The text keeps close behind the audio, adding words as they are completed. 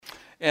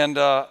And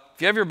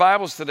if you have your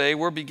Bibles today,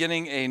 we're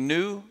beginning a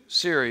new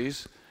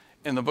series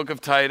in the book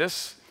of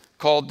Titus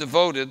called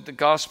Devoted, the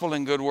Gospel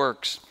and Good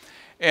Works.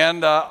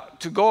 And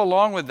to go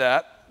along with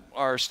that,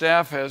 our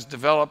staff has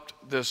developed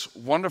this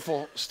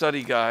wonderful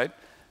study guide,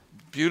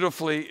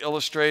 beautifully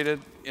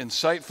illustrated,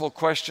 insightful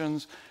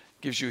questions,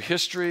 gives you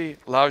history,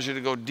 allows you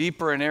to go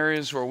deeper in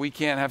areas where we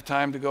can't have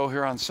time to go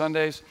here on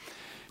Sundays.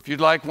 If you'd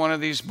like one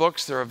of these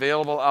books, they're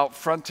available out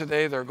front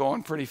today. They're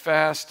going pretty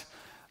fast.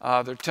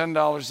 They're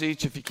 $10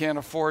 each. If you can't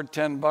afford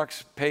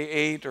 $10,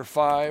 pay $8 or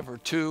 $5 or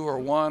 $2 or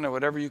 $1 or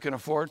whatever you can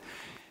afford.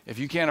 If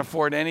you can't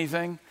afford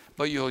anything,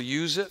 but you'll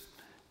use it,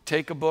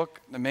 take a book.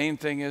 The main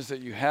thing is that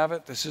you have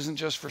it. This isn't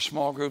just for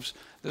small groups.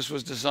 This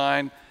was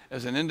designed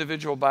as an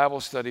individual Bible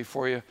study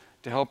for you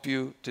to help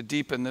you to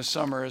deepen this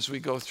summer as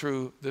we go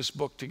through this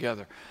book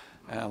together.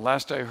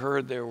 Last I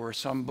heard, there were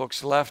some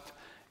books left,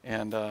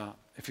 and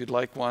if you'd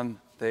like one,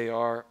 they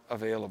are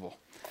available.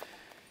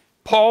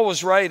 Paul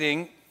was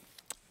writing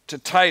to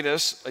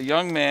Titus, a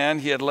young man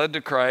he had led to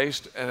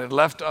Christ and had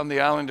left on the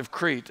island of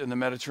Crete in the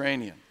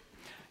Mediterranean.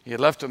 He had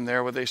left him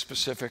there with a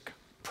specific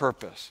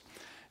purpose.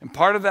 And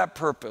part of that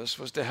purpose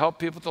was to help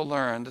people to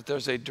learn that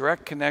there's a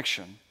direct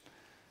connection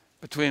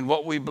between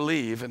what we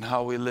believe and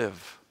how we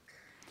live.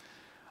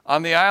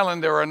 On the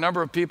island, there were a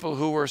number of people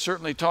who were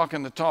certainly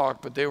talking the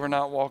talk, but they were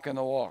not walking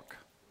the walk.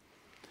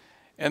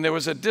 And there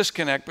was a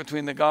disconnect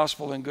between the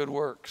gospel and good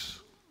works.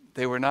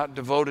 They were not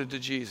devoted to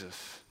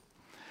Jesus.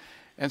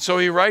 And so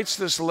he writes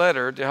this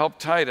letter to help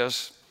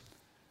Titus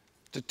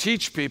to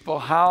teach people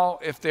how,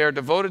 if they are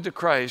devoted to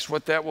Christ,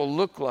 what that will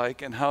look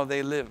like and how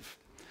they live.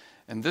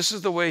 And this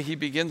is the way he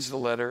begins the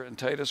letter in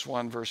Titus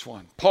 1, verse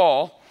 1.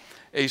 Paul,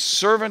 a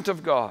servant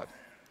of God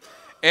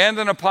and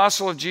an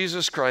apostle of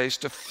Jesus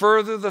Christ, to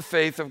further the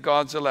faith of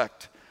God's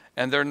elect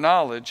and their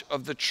knowledge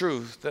of the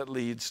truth that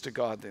leads to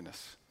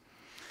godliness,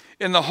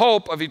 in the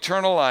hope of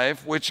eternal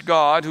life, which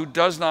God, who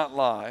does not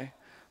lie,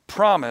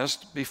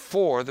 promised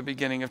before the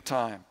beginning of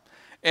time,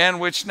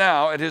 and which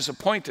now, at his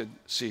appointed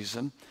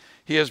season,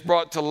 he has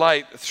brought to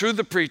light through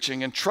the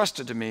preaching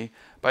entrusted to me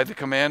by the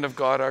command of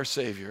God our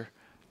Savior,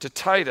 to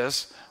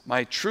Titus,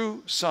 my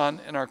true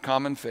son in our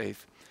common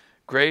faith,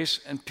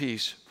 grace and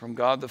peace from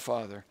God the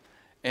Father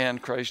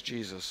and Christ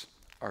Jesus,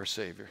 our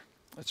Savior.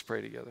 Let's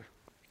pray together.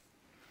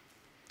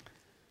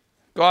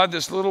 God,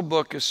 this little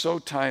book is so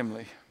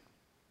timely.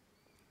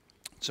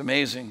 It's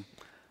amazing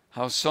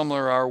how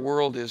similar our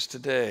world is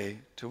today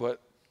to what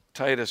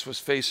Titus was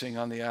facing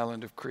on the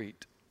island of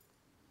Crete.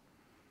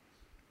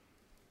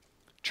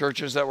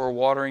 Churches that were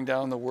watering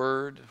down the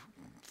word,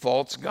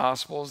 false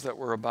gospels that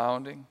were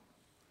abounding,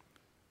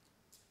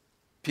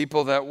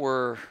 people that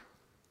were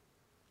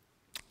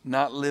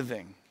not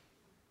living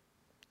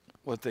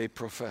what they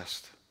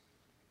professed.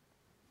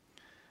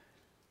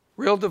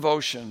 Real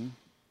devotion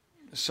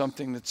is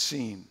something that's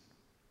seen.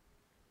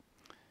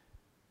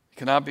 It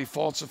cannot be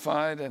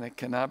falsified and it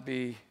cannot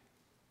be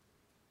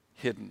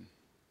hidden.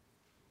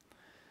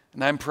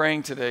 And I'm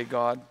praying today,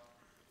 God,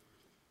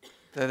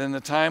 that in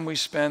the time we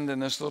spend in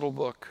this little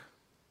book,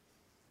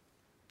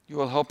 you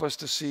will help us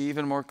to see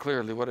even more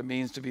clearly what it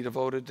means to be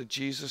devoted to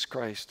Jesus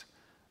Christ,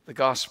 the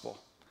gospel,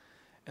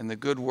 and the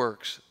good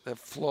works that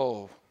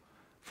flow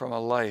from a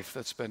life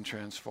that's been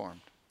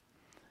transformed.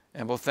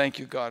 And we'll thank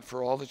you, God,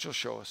 for all that you'll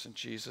show us in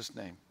Jesus'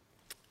 name.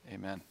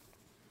 Amen.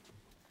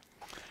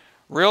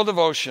 Real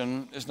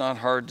devotion is not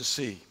hard to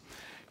see.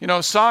 You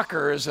know,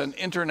 soccer is an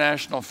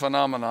international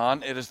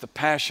phenomenon. It is the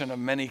passion of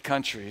many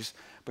countries,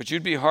 but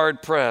you'd be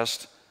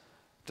hard-pressed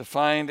to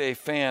find a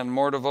fan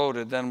more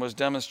devoted than was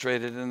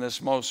demonstrated in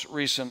this most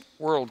recent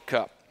World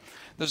Cup.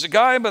 There's a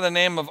guy by the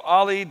name of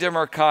Ali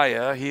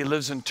Demirkaya. He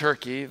lives in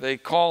Turkey. They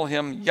call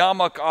him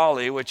Yamuk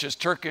Ali, which is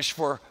Turkish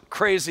for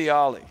Crazy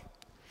Ali.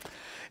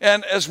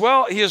 And as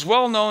well, he is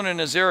well known in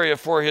his area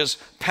for his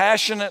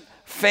passionate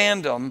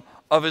fandom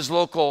of his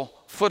local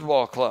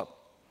football club.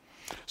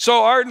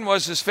 So ardent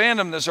was his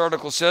fandom, this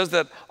article says,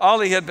 that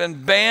Ali had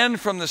been banned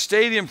from the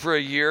stadium for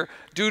a year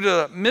due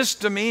to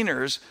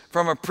misdemeanors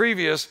from a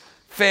previous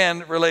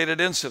fan-related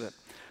incident.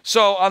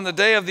 So on the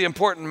day of the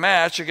important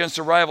match against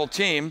a rival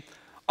team,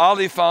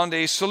 Ali found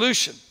a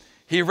solution.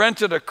 He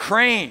rented a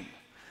crane,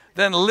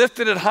 then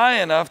lifted it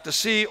high enough to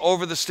see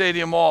over the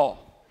stadium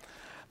wall.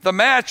 The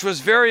match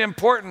was very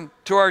important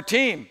to our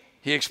team,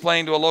 he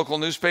explained to a local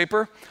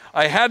newspaper.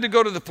 I had to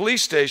go to the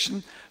police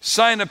station,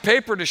 sign a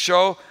paper to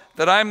show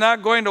that I'm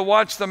not going to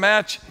watch the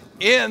match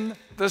in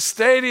the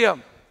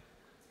stadium.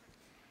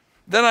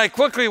 Then I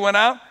quickly went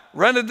out,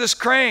 rented this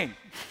crane.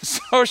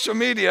 Social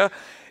media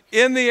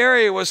in the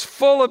area was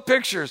full of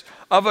pictures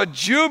of a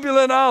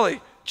jubilant Ali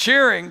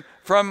cheering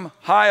from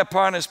high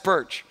upon his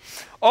perch.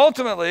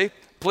 Ultimately,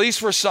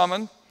 police were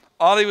summoned.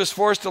 Ali was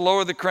forced to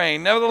lower the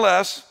crane.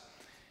 Nevertheless,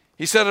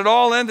 he said it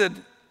all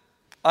ended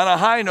on a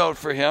high note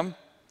for him.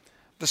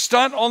 The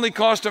stunt only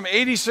cost him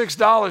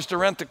 $86 to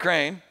rent the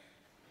crane.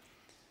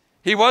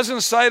 He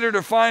wasn't cited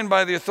or fined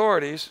by the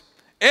authorities.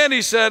 And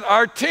he said,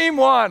 our team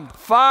won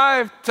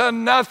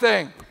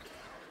 5-0.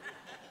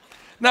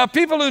 Now,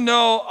 people who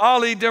know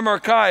Ali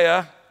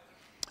Demirkaya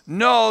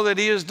know that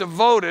he is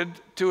devoted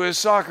to his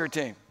soccer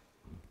team.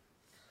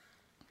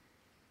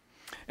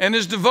 And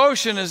his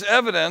devotion is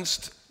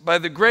evidenced by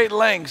the great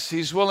lengths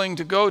he's willing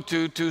to go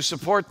to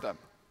support them,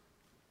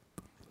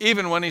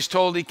 even when he's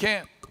told he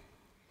can't.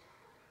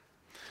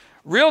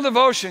 Real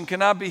devotion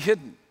cannot be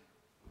hidden.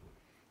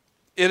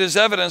 It is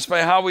evidenced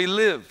by how we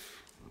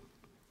live.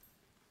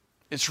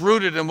 It's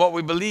rooted in what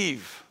we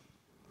believe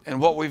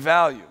and what we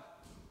value.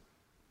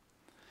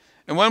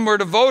 And when we're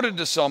devoted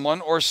to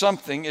someone or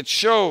something, it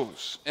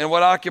shows in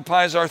what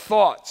occupies our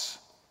thoughts,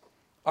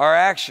 our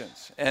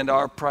actions, and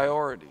our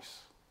priorities.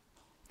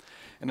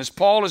 And as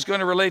Paul is going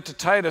to relate to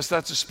Titus,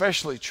 that's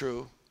especially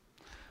true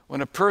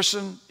when a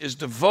person is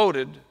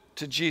devoted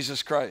to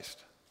Jesus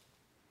Christ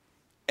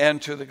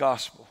and to the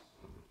gospel.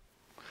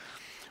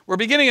 We're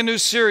beginning a new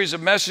series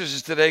of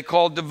messages today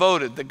called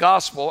Devoted, the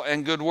Gospel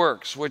and Good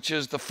Works, which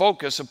is the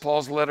focus of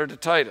Paul's letter to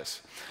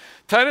Titus.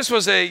 Titus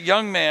was a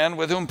young man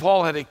with whom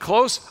Paul had a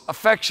close,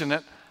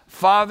 affectionate,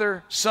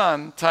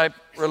 father-son type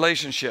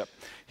relationship.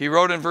 He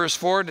wrote in verse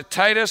 4, "To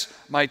Titus,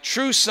 my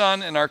true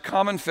son in our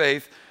common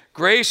faith,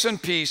 grace and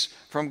peace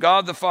from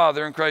God the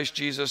Father and Christ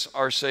Jesus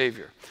our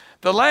Savior."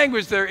 The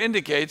language there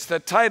indicates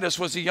that Titus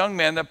was a young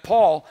man that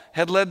Paul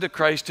had led to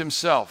Christ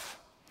himself.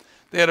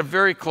 They had a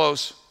very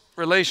close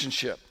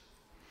relationship.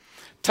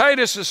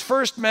 Titus is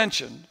first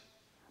mentioned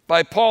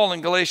by Paul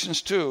in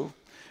Galatians 2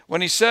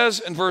 when he says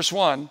in verse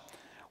 1,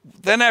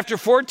 "Then after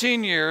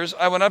 14 years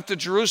I went up to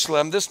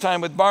Jerusalem, this time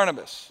with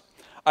Barnabas.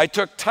 I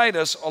took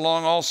Titus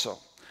along also.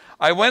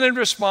 I went in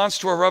response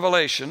to a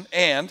revelation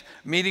and,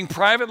 meeting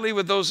privately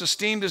with those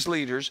esteemed as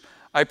leaders,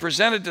 I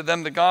presented to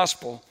them the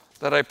gospel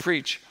that I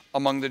preach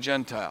among the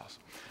Gentiles."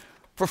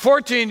 For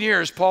 14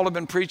 years, Paul had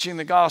been preaching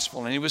the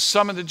gospel, and he was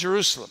summoned to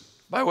Jerusalem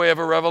by way of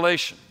a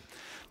revelation.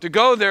 To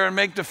go there and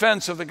make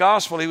defense of the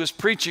gospel, he was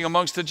preaching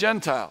amongst the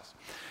Gentiles.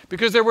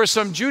 Because there were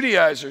some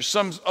Judaizers,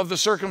 some of the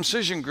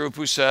circumcision group,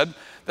 who said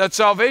that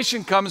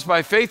salvation comes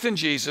by faith in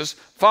Jesus,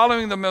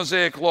 following the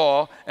Mosaic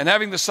law, and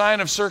having the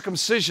sign of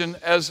circumcision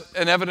as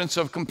an evidence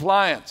of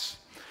compliance.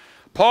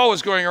 Paul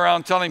was going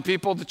around telling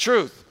people the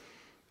truth.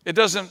 It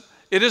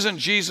isn't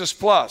Jesus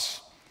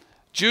plus.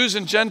 Jews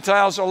and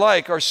Gentiles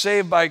alike are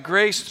saved by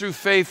grace through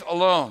faith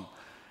alone.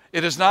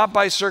 It is not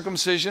by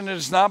circumcision. It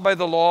is not by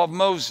the law of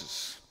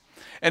Moses.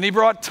 And he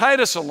brought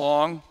Titus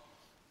along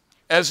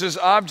as his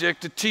object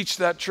to teach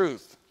that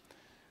truth.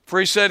 For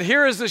he said,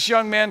 here is this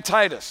young man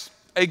Titus,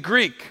 a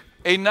Greek,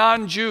 a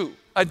non-Jew,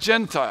 a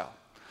Gentile,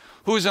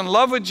 who is in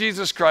love with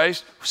Jesus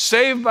Christ,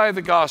 saved by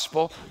the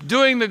gospel,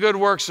 doing the good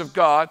works of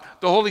God,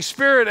 the Holy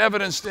Spirit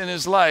evidenced in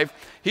his life.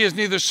 He is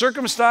neither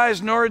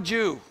circumcised nor a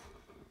Jew.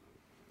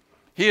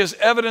 He is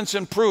evidence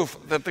and proof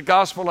that the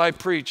gospel I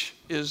preach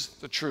is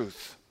the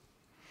truth.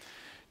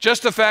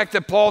 Just the fact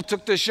that Paul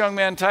took this young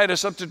man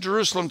Titus up to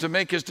Jerusalem to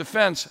make his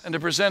defense and to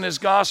present his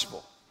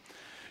gospel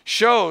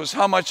shows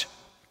how much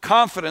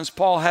confidence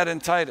Paul had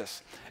in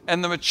Titus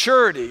and the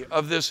maturity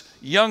of this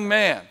young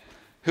man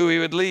who he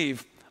would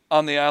leave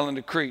on the island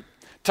of Crete.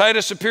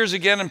 Titus appears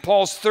again in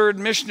Paul's third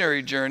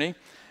missionary journey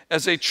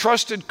as a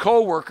trusted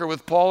co-worker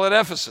with Paul at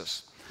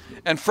Ephesus.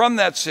 And from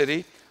that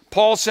city,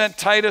 Paul sent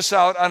Titus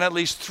out on at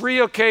least 3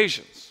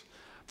 occasions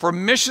for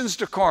missions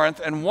to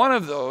Corinth, and one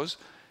of those,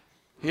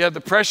 he had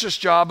the precious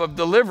job of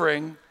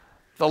delivering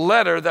the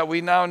letter that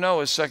we now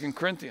know as 2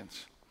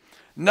 Corinthians.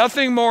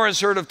 Nothing more is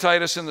heard of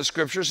Titus in the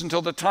scriptures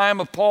until the time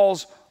of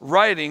Paul's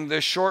writing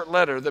this short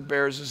letter that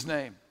bears his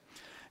name.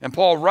 And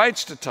Paul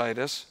writes to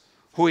Titus,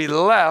 who he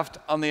left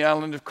on the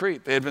island of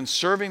Crete. They had been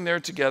serving there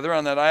together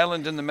on that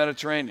island in the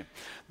Mediterranean.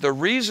 The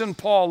reason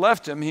Paul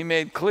left him, he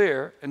made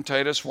clear in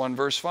Titus 1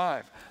 verse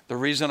 5. The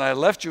reason I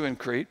left you in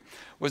Crete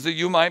was that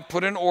you might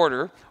put in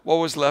order what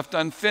was left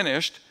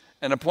unfinished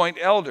and appoint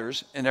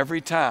elders in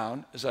every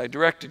town as I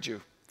directed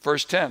you.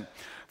 Verse 10,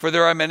 for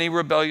there are many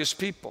rebellious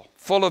people,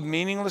 full of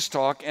meaningless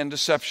talk and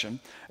deception,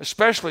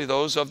 especially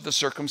those of the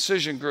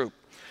circumcision group.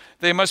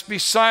 They must be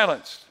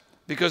silenced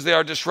because they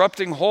are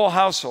disrupting whole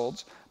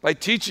households by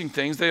teaching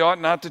things they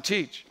ought not to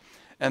teach,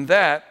 and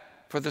that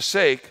for the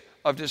sake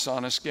of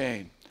dishonest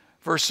gain.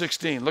 Verse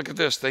 16, look at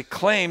this. They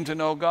claim to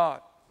know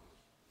God,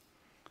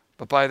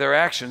 but by their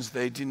actions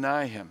they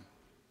deny him.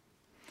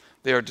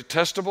 They are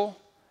detestable,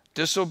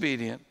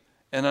 disobedient,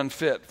 and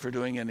unfit for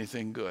doing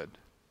anything good.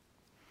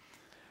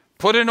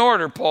 Put in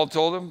order, Paul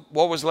told them,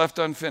 what was left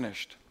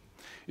unfinished.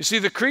 You see,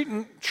 the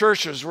Cretan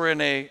churches were in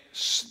a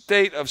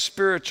state of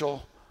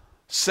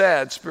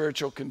sad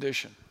spiritual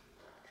condition.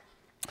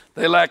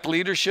 They lacked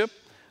leadership.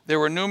 There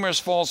were numerous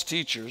false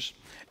teachers.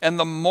 And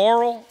the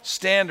moral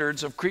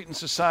standards of Cretan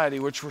society,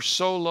 which were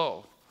so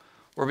low,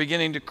 were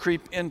beginning to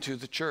creep into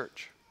the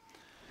church.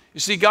 You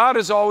see, God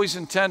has always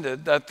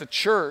intended that the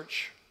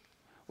church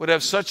would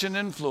have such an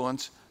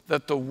influence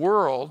that the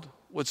world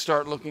would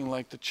start looking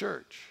like the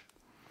church.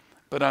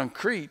 But on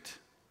Crete,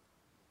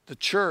 the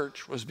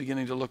church was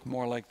beginning to look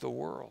more like the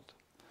world.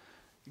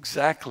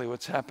 Exactly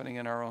what's happening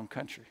in our own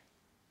country.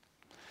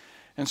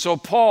 And so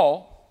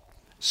Paul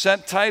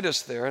sent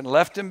Titus there and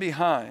left him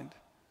behind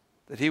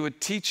that he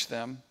would teach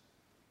them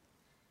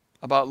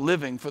about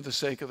living for the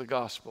sake of the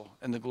gospel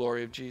and the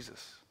glory of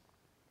Jesus.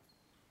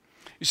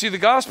 You see, the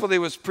gospel they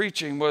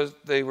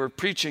were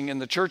preaching in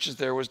the churches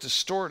there was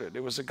distorted.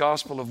 It was a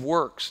gospel of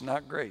works,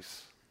 not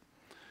grace.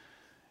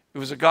 It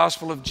was a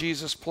gospel of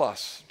Jesus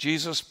plus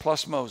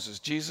Moses,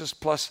 Jesus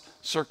plus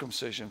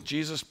circumcision,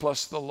 Jesus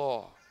plus the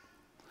law.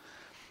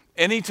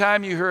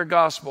 Anytime you hear a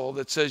gospel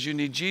that says you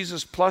need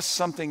Jesus plus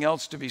something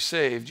else to be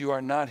saved, you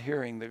are not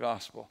hearing the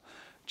gospel.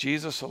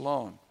 Jesus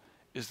alone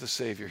is the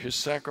Savior. His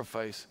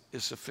sacrifice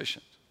is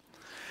sufficient.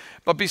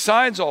 But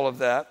besides all of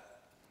that,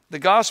 the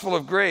gospel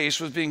of grace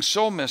was being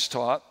so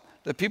mistaught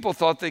that people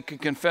thought they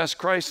could confess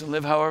Christ and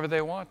live however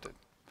they wanted.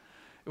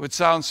 It would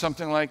sound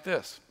something like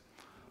this.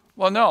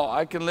 Well, no,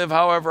 I can live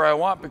however I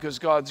want because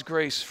God's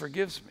grace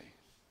forgives me.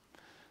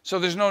 So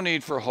there's no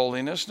need for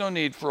holiness, no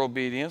need for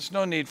obedience,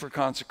 no need for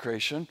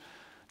consecration,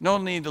 no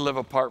need to live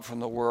apart from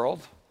the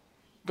world.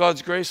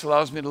 God's grace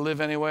allows me to live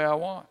any way I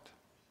want.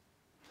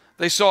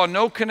 They saw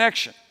no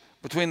connection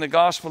between the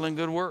gospel and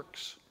good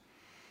works.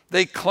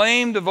 They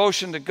claimed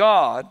devotion to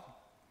God,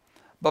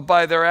 but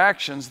by their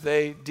actions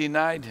they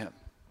denied him.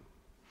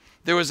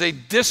 There was a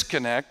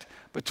disconnect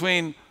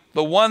between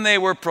the one they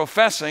were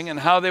professing and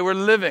how they were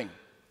living.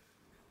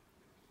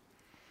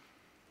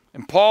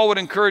 And Paul would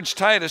encourage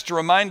Titus to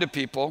remind the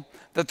people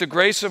that the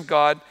grace of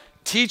God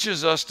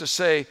teaches us to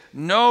say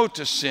no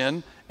to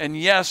sin and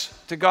yes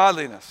to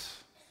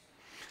godliness.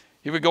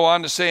 He would go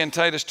on to say in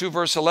Titus 2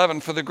 verse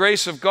 11, "For the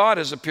grace of God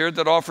has appeared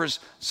that offers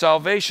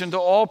salvation to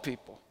all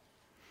people."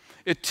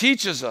 It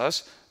teaches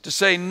us to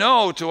say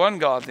no to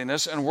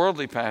ungodliness and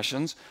worldly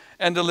passions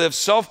and to live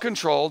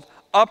self-controlled,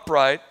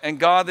 upright, and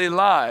godly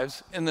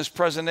lives in this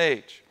present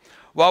age,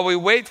 while we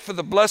wait for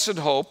the blessed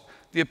hope,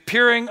 the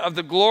appearing of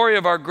the glory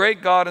of our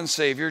great God and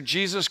Savior,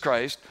 Jesus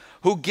Christ,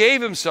 who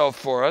gave himself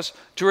for us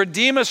to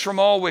redeem us from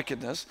all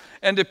wickedness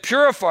and to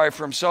purify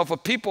for himself a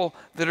people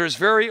that are his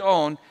very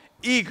own,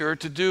 eager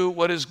to do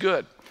what is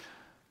good.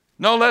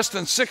 No less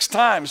than 6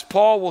 times,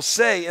 Paul will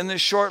say in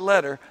this short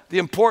letter the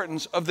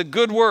importance of the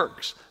good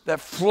works that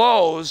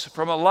flows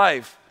from a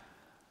life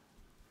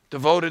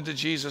devoted to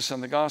Jesus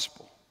and the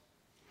gospel.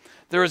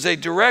 There is a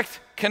direct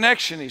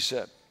connection, he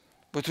said,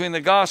 between the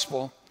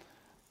gospel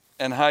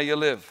and how you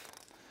live.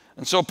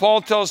 And so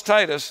Paul tells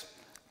Titus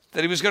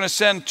that he was going to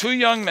send 2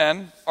 young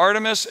men,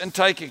 Artemas and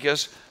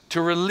Tychicus,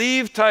 to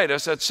relieve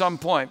Titus at some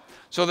point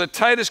so that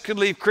Titus could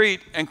leave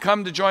Crete and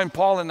come to join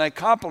Paul in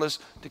Nicopolis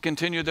to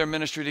continue their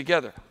ministry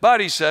together.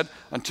 But he said,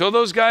 until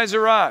those guys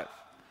arrive,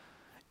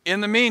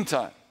 in the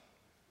meantime,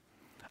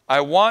 I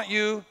want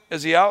you,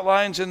 as he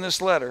outlines in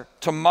this letter,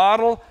 to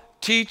model,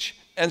 teach,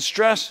 and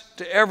stress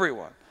to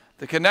everyone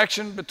the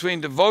connection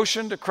between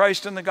devotion to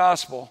Christ and the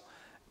gospel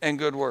and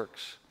good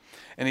works.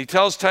 And he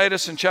tells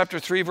Titus in chapter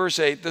 3, verse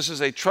 8, this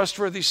is a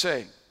trustworthy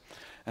saying.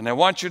 And I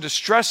want you to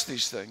stress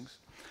these things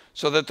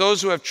so that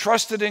those who have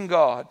trusted in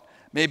God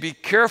may be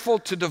careful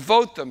to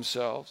devote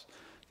themselves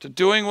to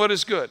doing what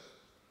is good.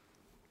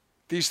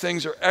 These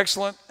things are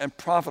excellent and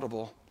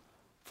profitable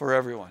for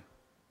everyone.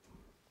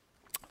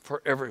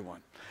 For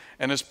everyone.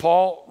 And as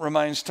Paul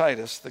reminds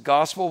Titus, the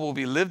gospel will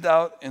be lived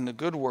out in the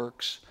good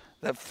works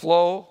that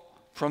flow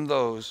from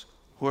those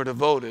who are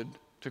devoted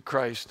to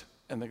Christ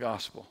and the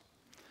gospel.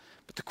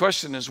 But the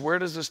question is, where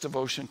does this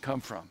devotion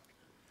come from?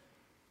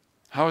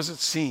 How is it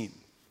seen?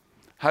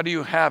 How do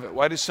you have it?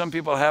 Why do some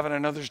people have it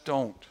and others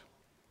don't?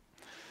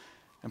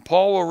 And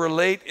Paul will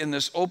relate in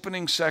this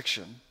opening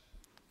section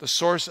the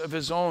source of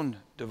his own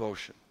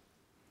devotion.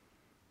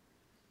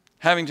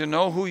 Having to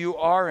know who you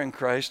are in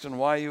Christ and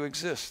why you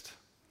exist.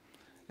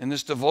 And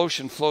this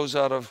devotion flows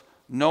out of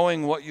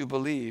knowing what you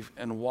believe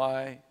and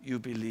why you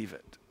believe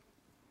it.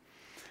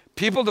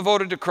 People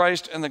devoted to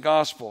Christ and the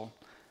gospel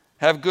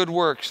have good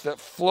works that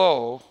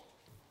flow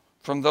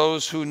from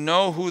those who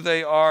know who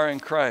they are in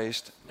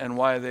Christ and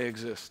why they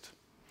exist.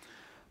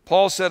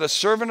 Paul said, a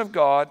servant of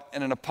God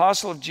and an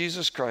apostle of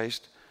Jesus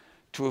Christ,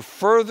 to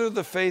further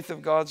the faith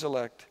of God's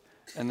elect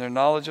and their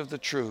knowledge of the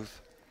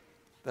truth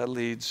that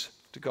leads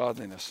to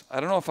godliness. I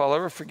don't know if I'll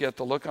ever forget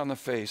the look on the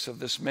face of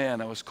this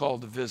man I was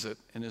called to visit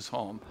in his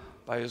home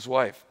by his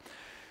wife.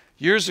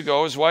 Years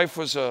ago, his wife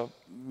was a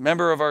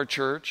member of our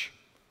church,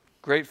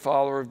 great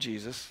follower of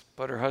Jesus,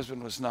 but her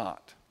husband was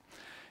not.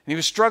 And he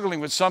was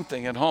struggling with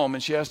something at home,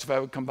 and she asked if I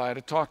would come by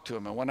to talk to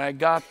him. And when I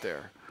got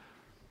there,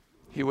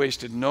 he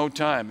wasted no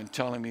time in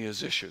telling me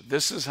his issue.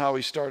 This is how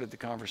he started the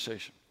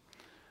conversation.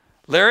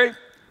 Larry,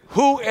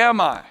 who am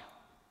I?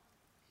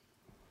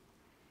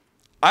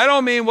 I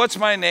don't mean what's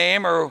my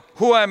name or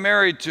who I'm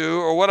married to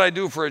or what I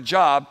do for a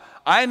job.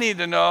 I need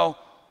to know,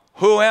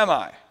 who am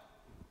I?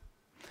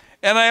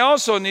 And I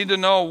also need to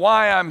know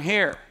why I'm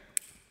here.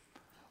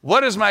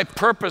 What is my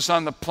purpose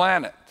on the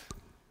planet?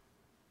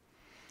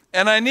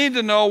 And I need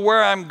to know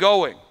where I'm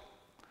going.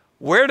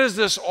 Where does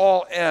this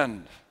all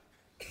end?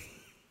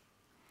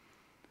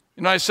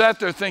 You know, I sat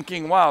there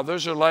thinking, wow,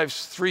 those are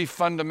life's 3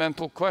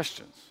 fundamental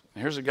questions.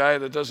 And here's a guy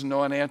that doesn't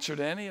know an answer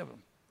to any of them.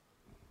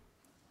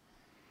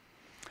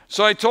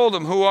 So I told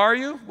him, who are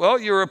you? Well,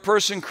 you're a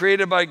person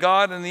created by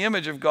God in the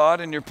image of God,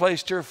 and you're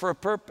placed here for a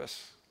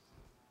purpose.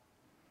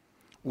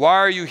 Why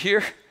are you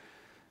here?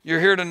 You're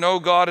here to know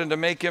God and to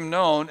make him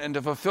known and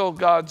to fulfill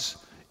God's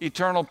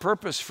eternal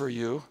purpose for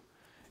you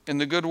in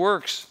the good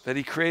works that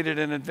he created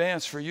in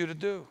advance for you to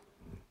do.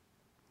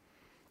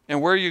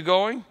 And where are you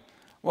going?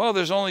 Well,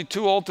 there's only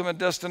two ultimate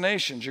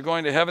destinations. You're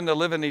going to heaven to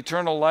live an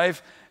eternal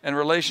life and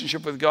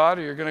relationship with God,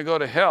 or you're going to go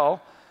to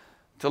hell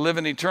to live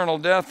in eternal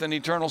death and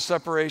eternal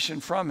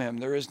separation from him.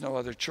 There is no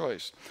other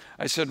choice.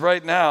 I said,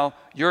 right now,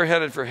 you're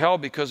headed for hell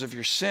because of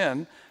your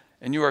sin,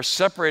 and you are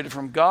separated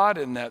from God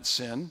in that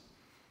sin,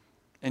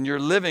 and you're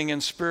living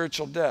in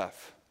spiritual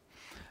death.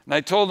 And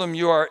I told them,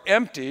 you are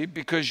empty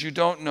because you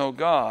don't know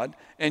God,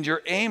 and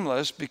you're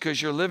aimless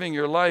because you're living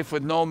your life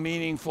with no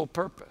meaningful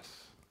purpose.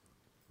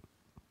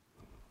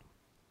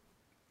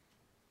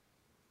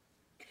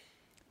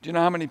 Do you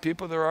know how many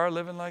people there are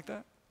living like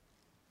that?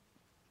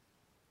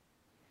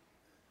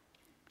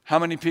 How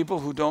many people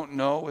who don't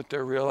know what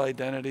their real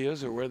identity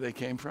is or where they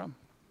came from?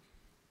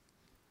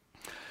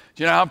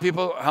 Do you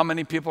know how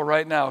many people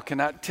right now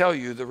cannot tell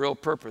you the real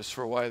purpose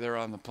for why they're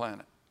on the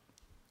planet?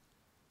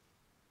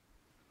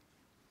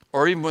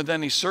 Or even with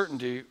any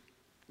certainty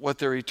what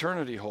their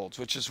eternity holds,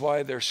 which is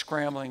why they're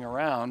scrambling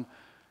around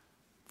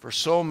for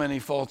so many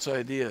false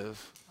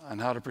ideas on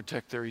how to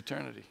protect their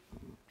eternity.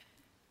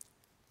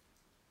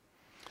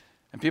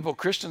 And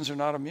Christians are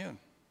not immune.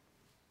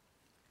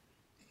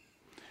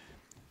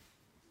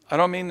 I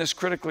don't mean this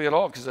critically at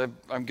all, because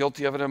I'm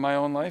guilty of it in my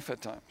own life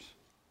at times.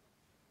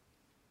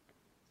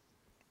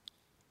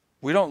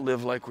 We don't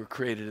live like we're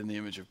created in the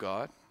image of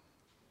God.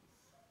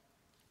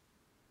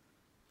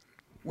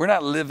 We're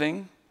not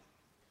living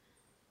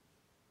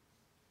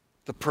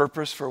the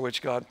purpose for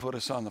which God put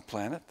us on the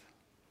planet.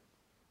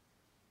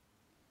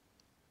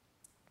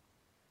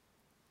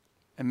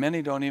 And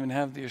many don't even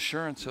have the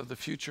assurance of the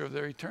future of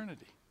their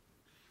eternity.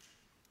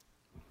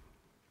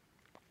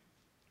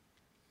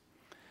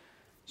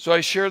 So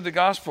I shared the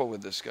gospel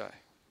with this guy.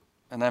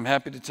 And I'm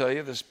happy to tell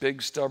you, this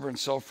big, stubborn,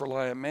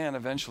 self-reliant man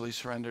eventually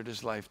surrendered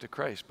his life to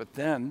Christ. But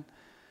then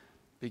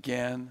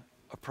began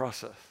a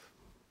process.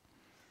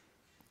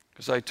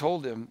 Because I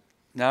told him,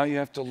 now you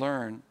have to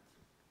learn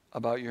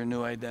about your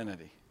new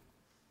identity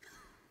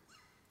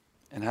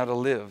and how to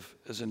live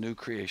as a new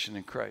creation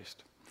in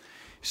Christ.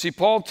 You see,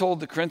 Paul told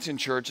the Corinthian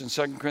church in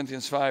 2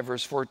 Corinthians 5,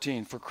 verse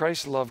 14, for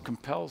Christ's love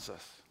compels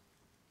us.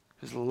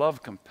 His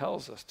love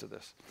compels us to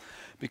this.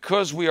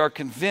 Because we are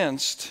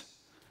convinced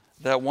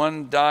that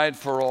one died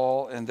for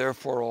all and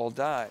therefore all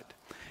died.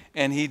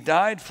 And he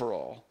died for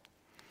all,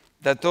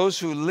 that those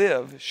who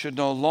live should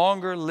no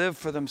longer live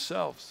for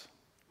themselves,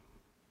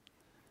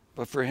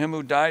 but for him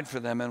who died for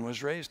them and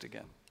was raised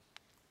again.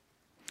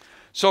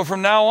 So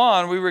from now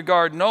on, we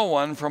regard no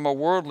one from a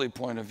worldly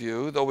point of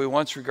view. Though we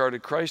once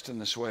regarded Christ in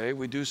this way,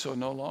 we do so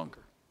no longer.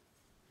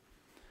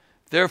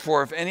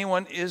 Therefore, if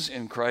anyone is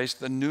in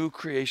Christ, the new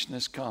creation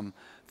has come.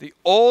 The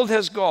old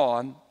has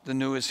gone, the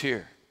new is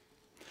here.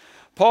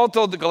 Paul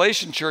told the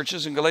Galatian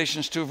churches in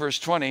Galatians 2, verse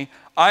 20,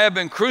 I have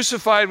been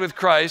crucified with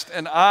Christ,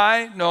 and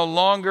I no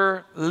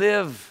longer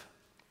live,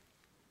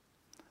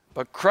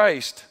 but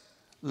Christ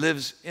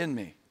lives in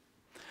me.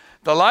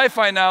 The life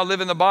I now live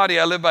in the body,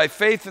 I live by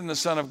faith in the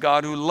Son of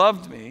God who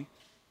loved me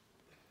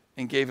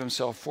and gave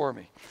himself for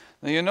me.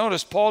 Now you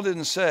notice Paul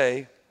didn't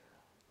say,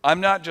 I'm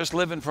not just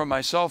living for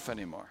myself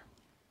anymore.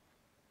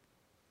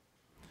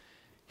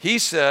 He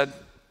said,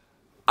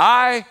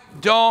 I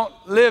don't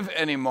live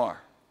anymore.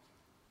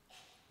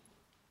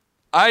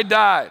 I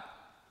died.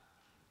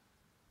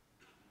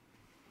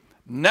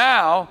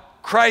 Now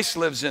Christ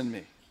lives in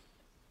me.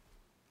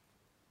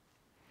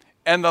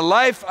 And the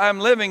life I'm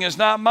living is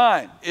not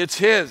mine, it's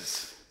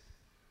his.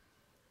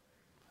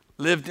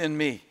 Lived in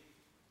me.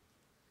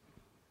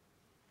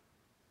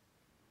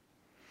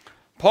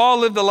 Paul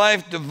lived a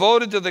life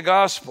devoted to the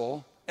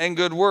gospel and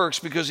good works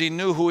because he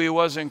knew who he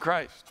was in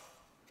Christ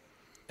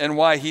and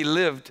why he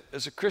lived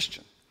as a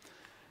Christian.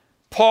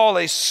 Paul,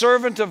 a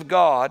servant of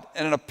God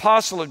and an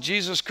apostle of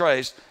Jesus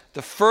Christ,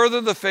 to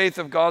further the faith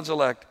of God's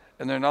elect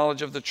and their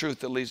knowledge of the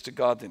truth that leads to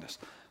godliness.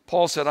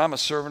 Paul said, I'm a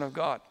servant of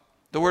God.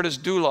 The word is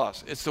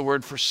doulos. It's the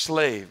word for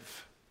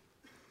slave.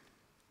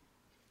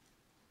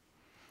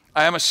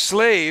 I am a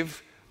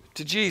slave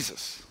to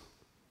Jesus.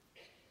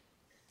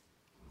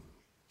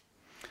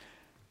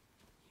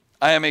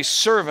 I am a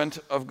servant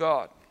of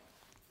God.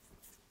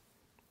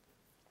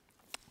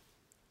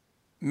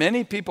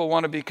 Many people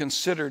want to be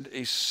considered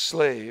a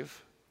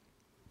slave.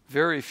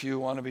 Very few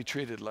want to be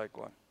treated like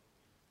one.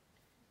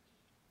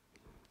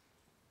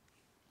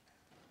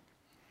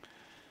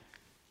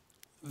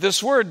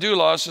 This word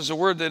doulos is a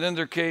word that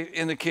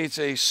indicates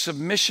a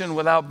submission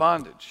without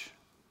bondage.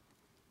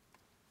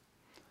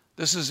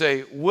 This is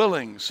a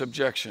willing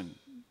subjection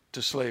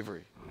to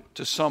slavery,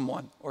 to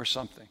someone or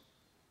something.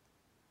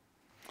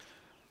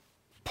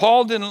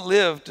 Paul didn't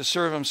live to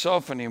serve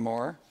himself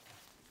anymore.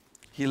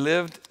 He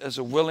lived as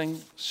a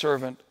willing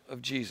servant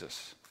of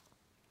Jesus.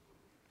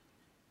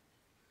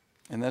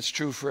 And that's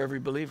true for every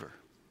believer.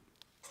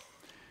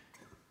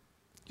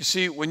 You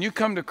see, when you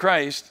come to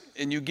Christ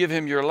and you give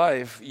him your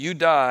life, you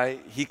die,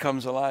 he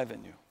comes alive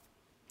in you.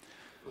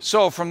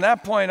 So from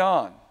that point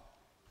on,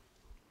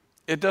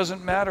 it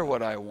doesn't matter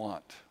what I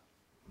want.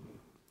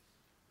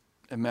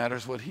 It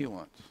matters what he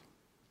wants.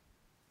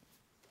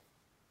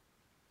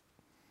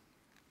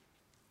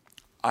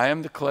 I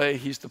am the clay,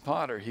 he's the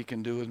potter. He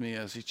can do with me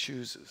as he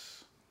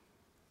chooses.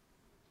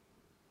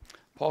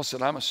 Paul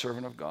said, I'm a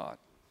servant of God.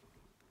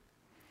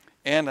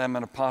 And I'm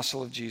an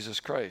apostle of Jesus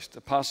Christ.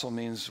 Apostle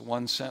means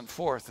one sent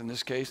forth. In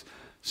this case,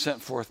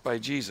 sent forth by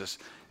Jesus.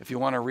 If you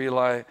want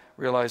to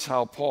realize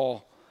how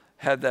Paul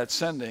had that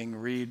sending,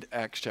 read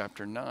Acts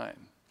chapter 9.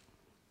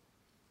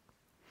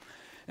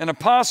 An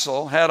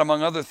apostle had,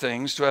 among other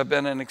things, to have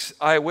been an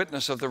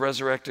eyewitness of the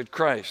resurrected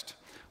Christ,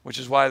 which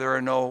is why there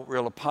are no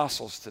real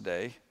apostles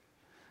today.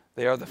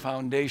 They are the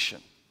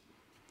foundation.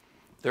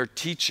 Their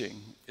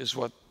teaching is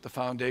what the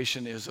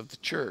foundation is of the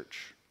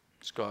church.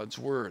 It's God's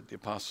word, the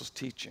apostles'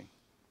 teaching.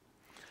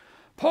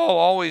 Paul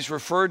always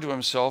referred to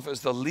himself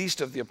as the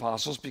least of the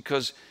apostles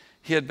because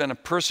he had been a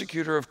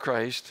persecutor of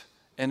Christ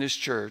and his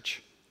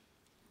church.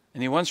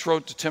 And he once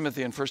wrote to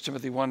Timothy in 1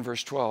 Timothy 1,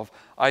 verse 12,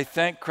 I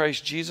thank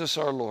Christ Jesus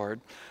our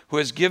Lord, who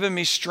has given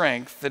me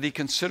strength that he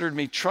considered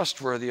me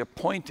trustworthy,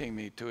 appointing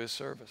me to his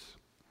service.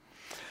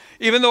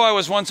 Even though I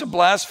was once a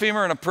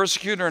blasphemer and a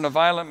persecutor and a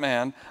violent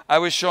man, I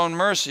was shown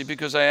mercy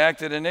because I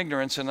acted in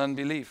ignorance and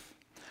unbelief.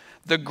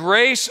 The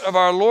grace of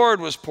our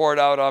Lord was poured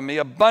out on me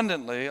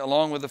abundantly,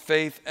 along with the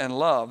faith and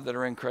love that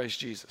are in Christ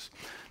Jesus.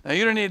 Now,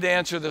 you don't need to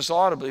answer this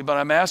audibly, but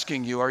I'm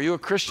asking you, are you a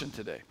Christian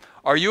today?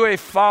 Are you a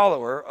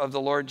follower of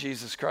the Lord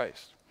Jesus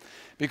Christ?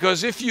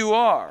 Because if you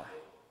are,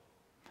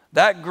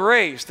 that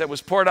grace that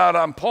was poured out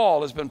on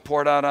Paul has been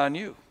poured out on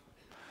you,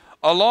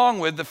 along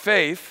with the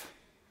faith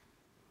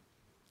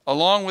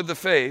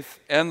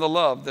and the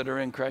love that are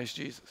in Christ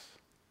Jesus.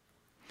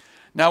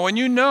 Now, when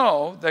you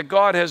know that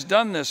God has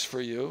done this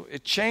for you,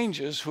 it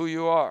changes who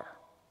you are.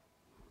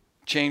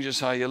 It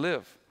changes how you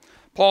live.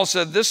 Paul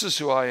said, this is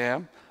who I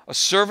am, a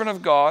servant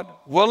of God,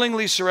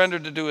 willingly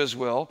surrendered to do his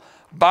will,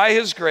 by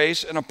his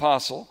grace an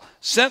apostle,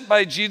 sent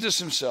by Jesus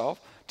himself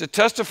to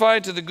testify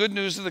to the good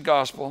news of the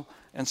gospel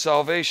and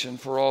salvation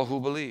for all who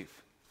believe.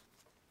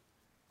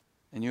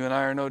 And you and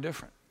I are no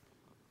different.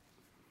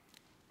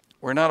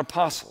 We're not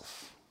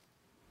apostles,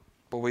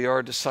 but we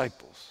are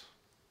disciples.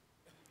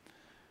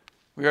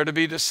 We are to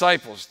be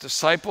disciples.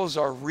 Disciples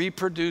are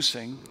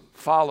reproducing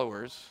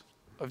followers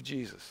of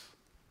Jesus.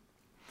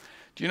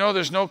 Do you know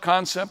there's no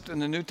concept in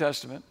the New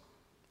Testament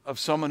of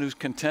someone who's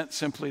content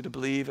simply to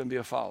believe and be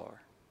a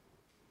follower?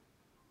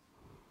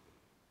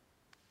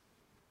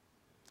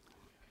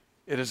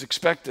 It is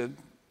expected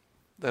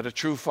that a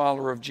true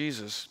follower of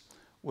Jesus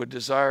would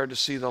desire to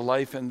see the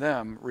life in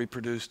them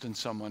reproduced in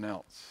someone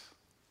else.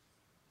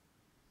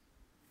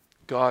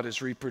 God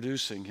is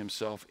reproducing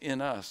himself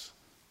in us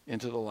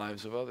into the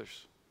lives of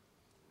others.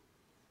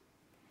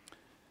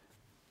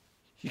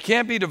 You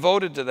can't be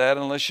devoted to that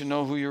unless you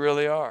know who you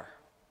really are.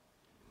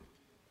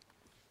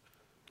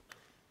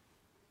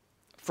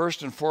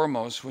 First and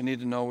foremost, we need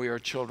to know we are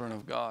children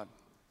of God.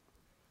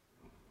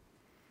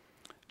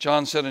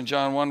 John said in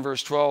John 1,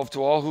 verse 12,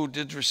 to all who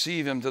did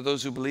receive him, to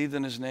those who believed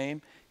in his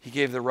name, he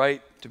gave the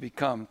right to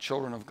become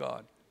children of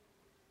God.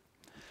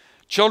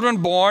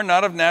 Children born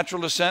not of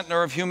natural descent,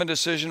 nor of human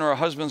decision or a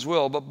husband's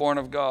will, but born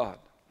of God.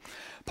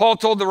 Paul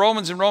told the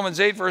Romans in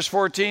Romans 8, verse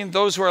 14,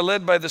 those who are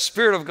led by the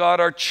Spirit of God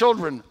are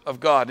children of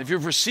God. If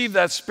you've received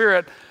that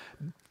Spirit,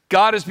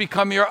 God has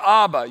become your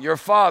Abba, your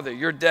Father,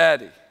 your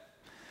Daddy.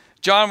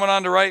 John went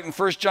on to write in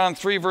 1 John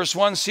 3, verse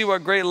 1, see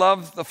what great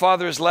love the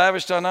Father has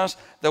lavished on us,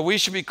 that we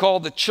should be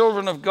called the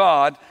children of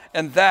God,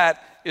 and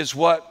that is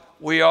what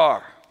we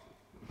are.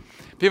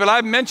 People,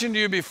 I've mentioned to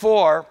you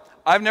before,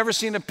 I've never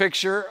seen a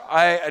picture.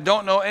 I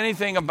don't know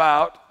anything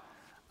about.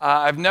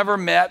 I've never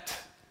met.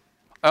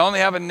 I only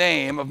have a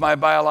name of my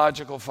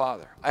biological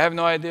father. I have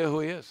no idea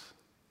who he is.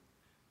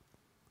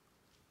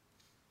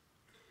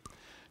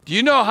 Do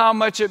you know how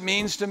much it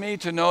means to me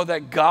to know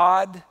that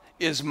God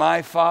is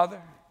my Father?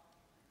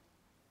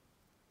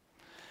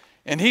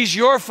 And he's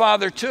your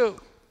Father too,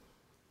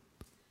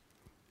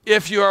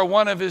 if you are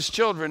one of his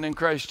children in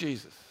Christ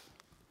Jesus.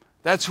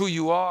 That's who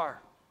you are.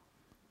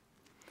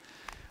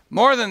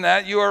 More than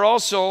that, you are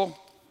also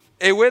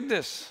a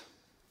witness.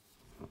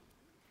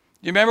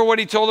 You remember what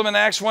he told them in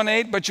Acts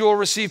 1:8? But you will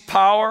receive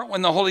power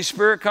when the Holy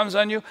Spirit comes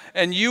on you,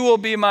 and you will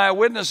be my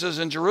witnesses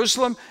in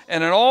Jerusalem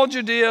and in all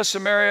Judea,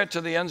 Samaria, to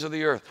the ends of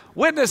the earth.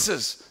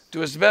 Witnesses to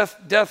his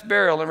death,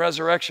 burial, and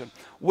resurrection.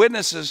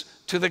 Witnesses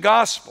to the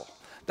gospel.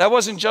 That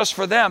wasn't just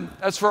for them.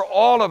 That's for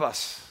all of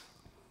us.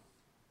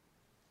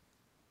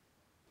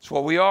 It's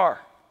what we are.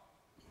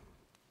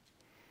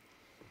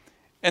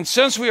 And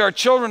since we are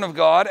children of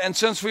God, and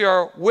since we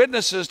are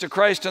witnesses to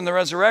Christ and the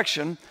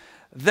resurrection,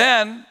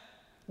 then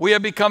we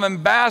have become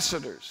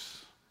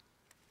ambassadors.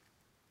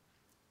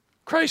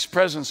 Christ's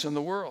presence in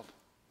the world,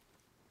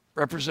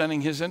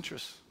 representing his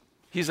interests.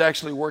 He's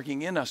actually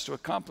working in us to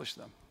accomplish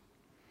them.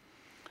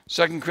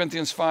 2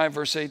 Corinthians 5,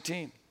 verse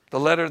 18, the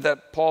letter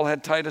that Paul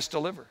had Titus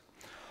deliver.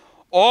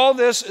 All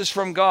this is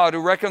from God,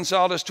 who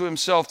reconciled us to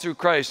himself through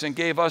Christ and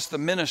gave us the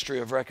ministry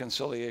of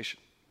reconciliation.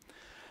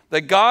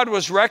 that God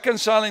was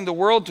reconciling the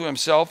world to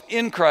himself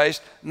in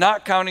Christ,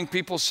 not counting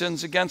people's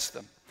sins against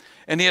them.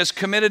 And he has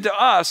committed to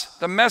us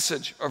the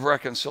message of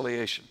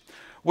reconciliation.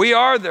 We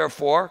are,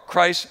 therefore,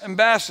 Christ's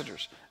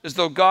ambassadors, as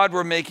though God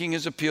were making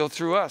his appeal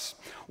through us.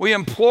 We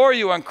implore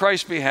you on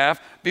Christ's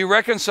behalf, be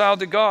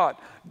reconciled to God.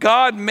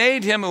 God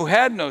made him who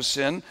had no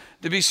sin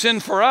to be sin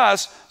for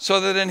us,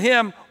 so that in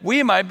him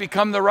we might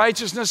become the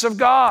righteousness of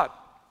God.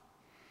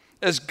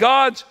 As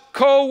God's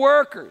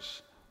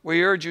co-workers,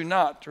 we urge you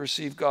not to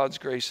receive God's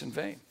grace in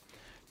vain.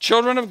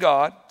 Children of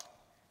God,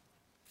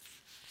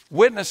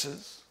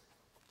 witnesses,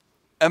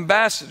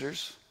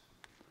 ambassadors,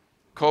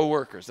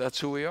 co-workers. That's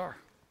who we are.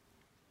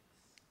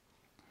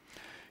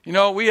 You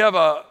know, we have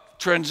a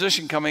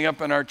transition coming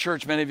up in our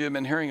church many of you have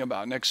been hearing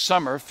about. Next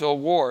summer, Phil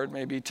Ward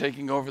may be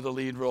taking over the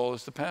lead role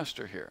as the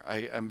pastor here.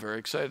 I'm very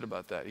excited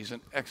about that. He's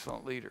an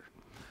excellent leader.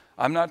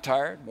 I'm not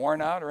tired,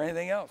 worn out, or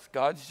anything else.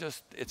 God's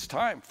just, it's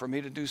time for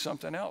me to do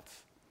something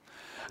else.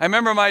 I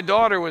remember my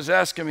daughter was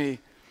asking me,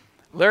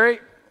 Larry,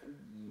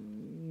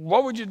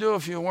 what would you do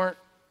if you weren't,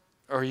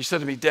 or he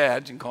said to me,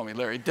 Dad, you can call me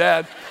Larry,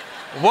 Dad,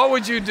 what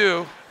would you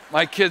do?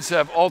 My kids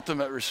have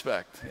ultimate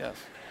respect, yes.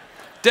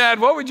 Dad,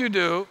 what would you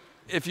do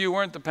if you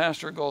weren't the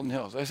pastor of Golden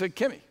Hills? I said,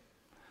 Kimmy,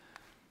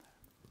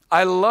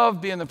 I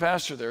love being the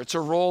pastor there. It's a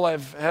role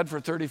I've had for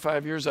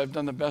 35 years. I've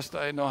done the best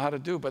I know how to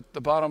do. But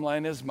the bottom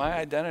line is my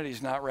identity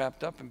is not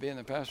wrapped up in being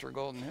the pastor of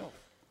Golden Hills.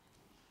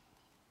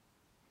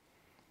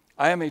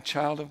 I am a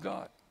child of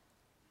God.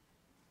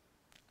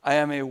 I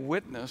am a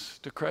witness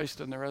to Christ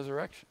and the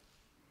resurrection.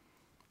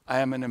 I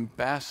am an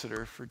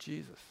ambassador for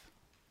Jesus.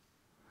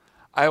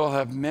 I will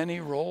have many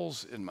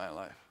roles in my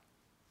life.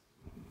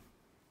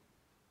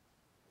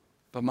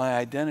 But my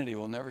identity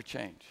will never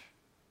change.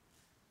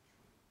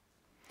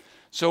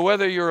 So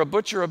whether you're a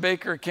butcher, a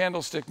baker, a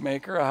candlestick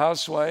maker, a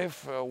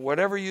housewife,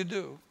 whatever you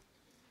do,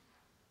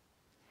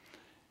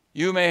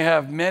 you may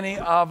have many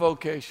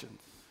avocations,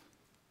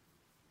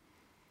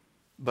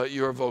 but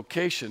your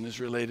vocation is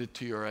related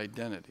to your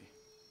identity.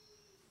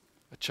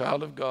 A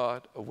child of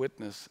God, a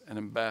witness, an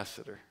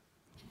ambassador,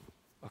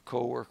 a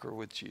co-worker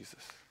with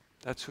Jesus.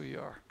 That's who you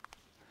are.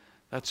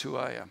 That's who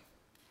I am.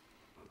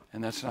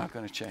 And that's not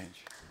going to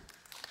change.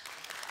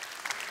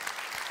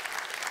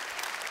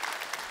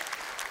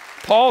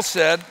 Paul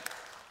said,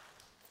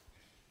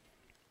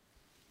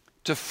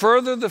 to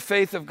further the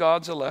faith of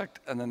God's elect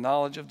and the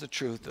knowledge of the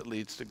truth that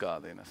leads to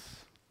godliness.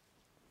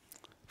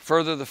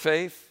 Further the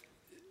faith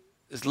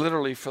is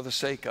literally for the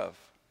sake of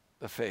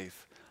the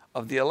faith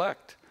of the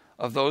elect,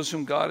 of those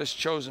whom God has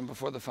chosen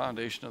before the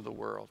foundation of the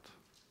world,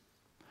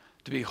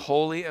 to be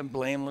holy and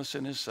blameless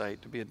in his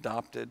sight, to be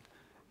adopted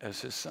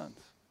as his sons.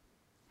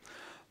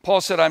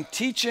 Paul said, I'm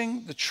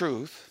teaching the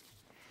truth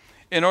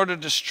in order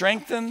to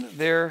strengthen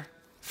their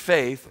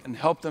faith and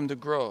help them to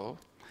grow,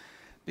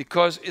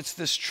 because it's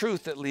this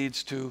truth that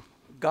leads to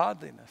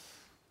godliness.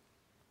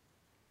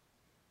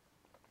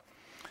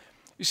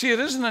 You see, it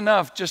isn't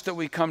enough just that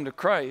we come to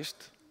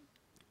Christ.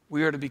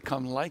 We are to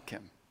become like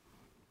him.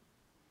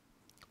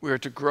 We are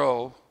to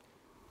grow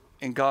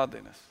in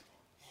godliness.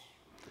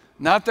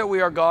 Not that we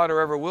are God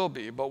or ever will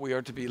be, but we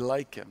are to be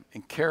like him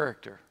in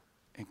character,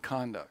 in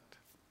conduct.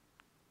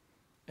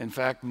 In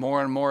fact,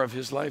 more and more of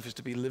his life is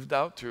to be lived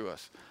out through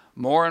us.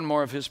 More and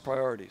more of his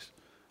priorities.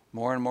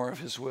 More and more of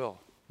his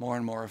will. More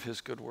and more of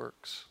his good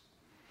works.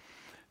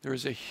 There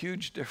is a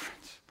huge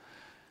difference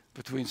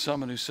between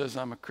someone who says,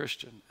 I'm a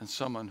Christian, and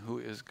someone who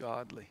is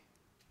godly.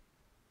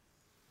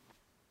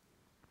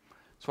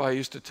 That's why I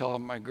used to tell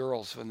my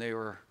girls when they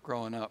were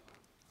growing up,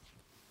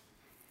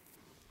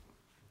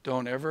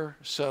 don't ever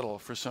settle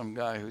for some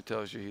guy who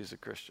tells you he's a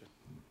Christian.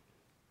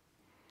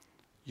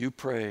 You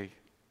pray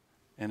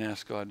and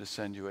ask God to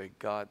send you a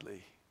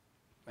godly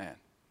man.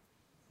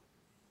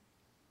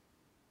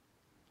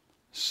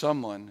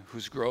 Someone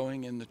who's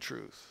growing in the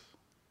truth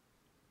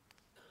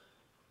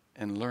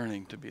and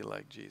learning to be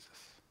like Jesus.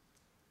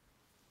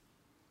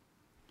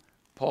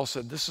 Paul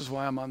said, this is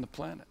why I'm on the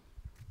planet.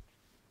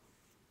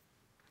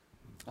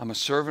 I'm a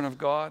servant of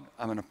God.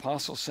 I'm an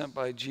apostle sent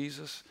by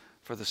Jesus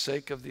for the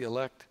sake of the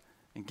elect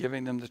and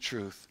giving them the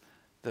truth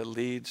that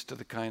leads to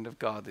the kind of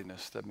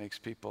godliness that makes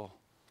people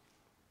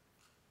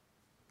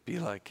be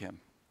like him.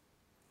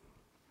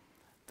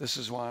 This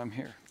is why I'm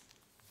here.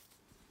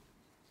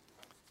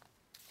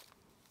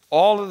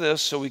 All of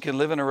this so we can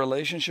live in a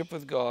relationship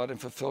with God and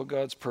fulfill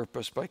God's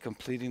purpose by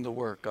completing the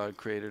work God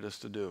created us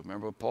to do.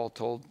 Remember what Paul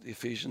told the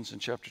Ephesians in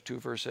chapter 2,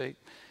 verse 8?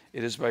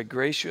 It is by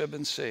grace you have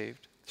been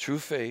saved, through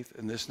faith,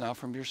 and this not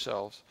from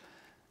yourselves.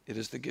 It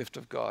is the gift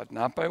of God,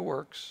 not by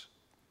works,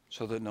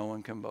 so that no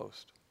one can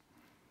boast.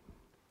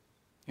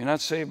 You're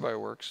not saved by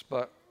works,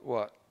 but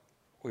what?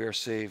 We are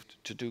saved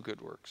to do good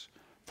works.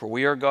 For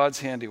we are God's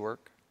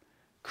handiwork,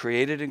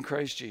 created in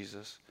Christ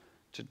Jesus,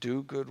 to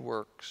do good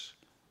works,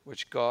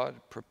 which God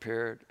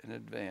prepared in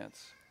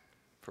advance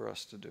for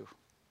us to do.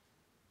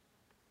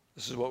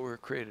 This is what we were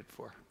created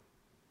for.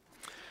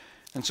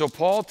 And so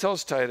Paul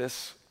tells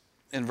Titus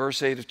in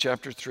verse 8 of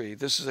chapter 3,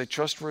 this is a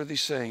trustworthy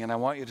saying, and I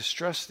want you to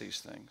stress these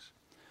things.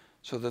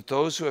 so that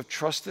those who have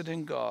trusted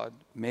in God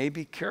may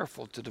be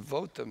careful to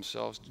devote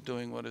themselves to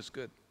doing what is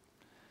good.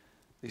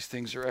 These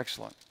things are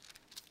excellent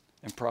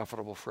and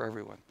profitable for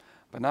everyone.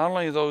 But not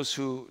only those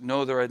who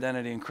know their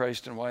identity in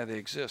Christ and why they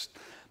exist,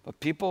 but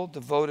people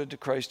devoted to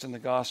Christ and the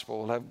gospel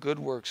will have good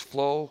works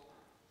flow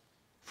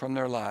from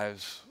their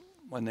lives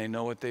when they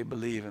know what they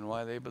believe and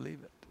why they believe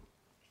it.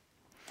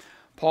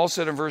 Paul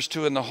said in verse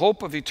 2, in the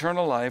hope of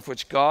eternal life,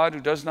 which God,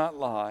 who does not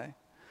lie,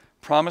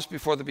 promised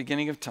before the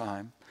beginning of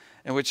time,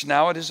 and which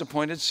now at his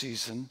appointed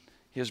season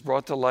he has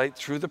brought to light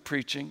through the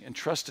preaching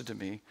entrusted to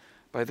me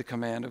by the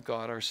command of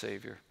God our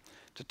Savior.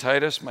 To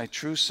Titus, my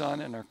true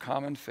son in our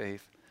common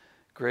faith,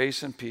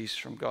 grace and peace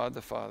from God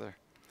the Father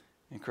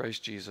and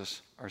Christ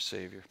Jesus our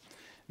Savior.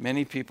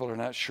 Many people are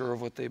not sure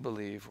of what they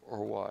believe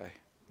or why.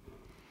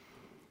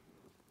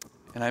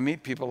 And I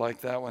meet people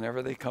like that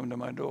whenever they come to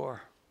my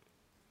door.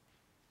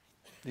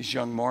 These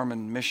young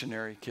Mormon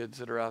missionary kids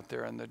that are out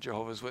there and the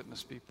Jehovah's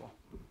Witness people.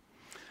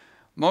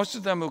 Most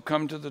of them who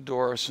come to the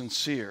door are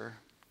sincere,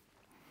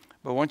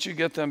 but once you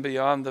get them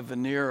beyond the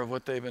veneer of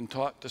what they've been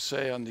taught to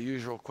say on the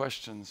usual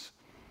questions,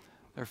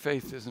 their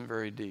faith isn't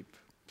very deep.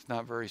 It's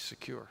not very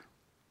secure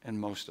in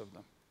most of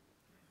them.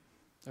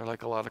 They're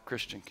like a lot of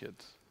Christian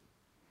kids.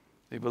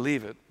 They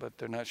believe it, but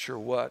they're not sure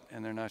what,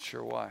 and they're not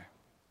sure why.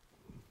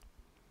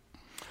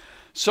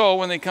 So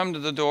when they come to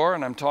the door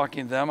and I'm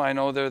talking to them, I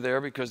know they're there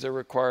because they're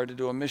required to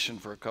do a mission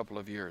for a couple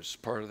of years,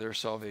 part of their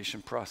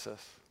salvation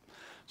process.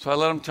 So I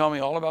let them tell me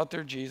all about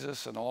their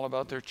Jesus and all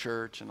about their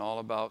church and all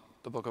about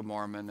the Book of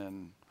Mormon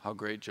and how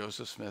great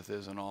Joseph Smith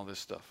is and all this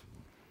stuff.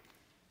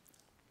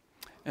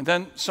 And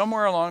then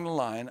somewhere along the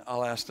line,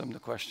 I'll ask them the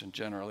question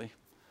generally,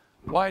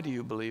 why do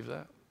you believe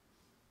that?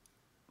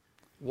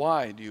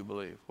 Why do you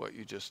believe what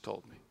you just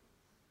told me?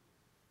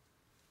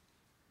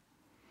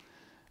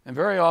 And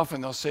very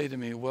often they'll say to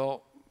me,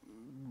 well,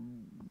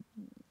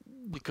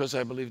 because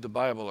I believe the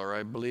Bible, or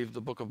I believe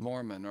the Book of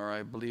Mormon, or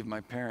I believe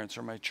my parents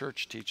or my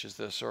church teaches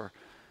this, or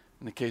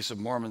in the case of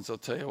Mormons, they'll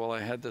tell you, well,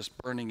 I had this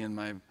burning in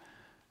my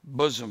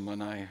bosom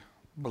when I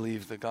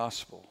believed the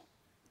gospel.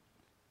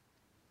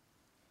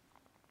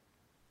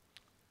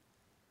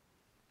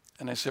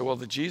 And I say, well,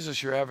 the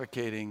Jesus you're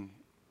advocating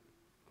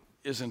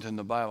isn't in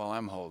the Bible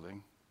I'm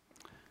holding.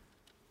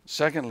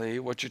 Secondly,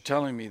 what you're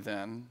telling me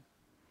then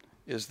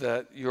is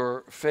that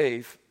your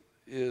faith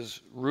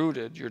is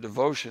rooted, your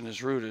devotion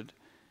is rooted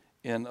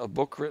in a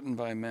book written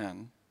by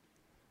men,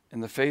 in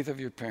the faith of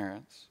your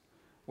parents,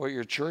 what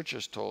your church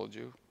has told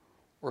you,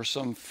 or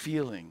some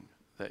feeling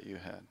that you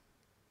had.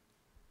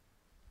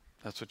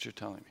 That's what you're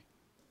telling me.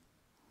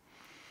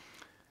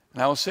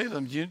 And I will say to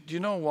them, do you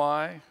know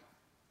why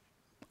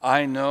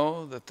I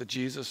know that the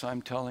Jesus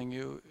I'm telling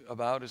you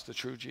about is the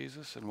true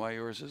Jesus and why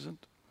yours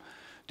isn't?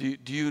 Do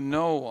you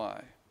know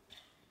why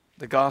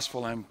the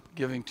gospel I'm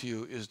giving to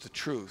you is the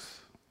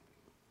truth?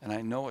 And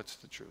I know it's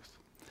the truth.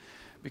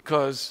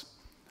 Because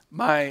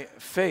my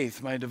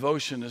faith, my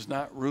devotion is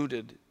not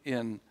rooted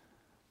in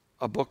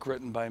a book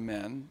written by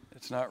men.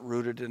 It's not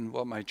rooted in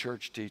what my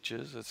church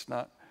teaches. It's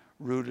not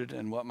rooted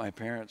in what my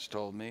parents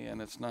told me.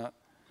 And it's not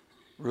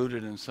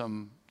rooted in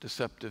some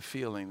deceptive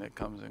feeling that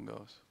comes and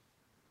goes.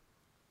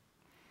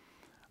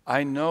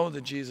 I know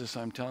the Jesus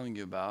I'm telling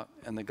you about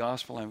and the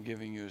gospel I'm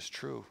giving you is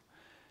true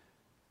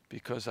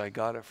because I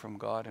got it from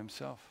God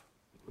himself.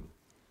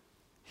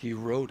 He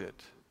wrote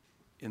it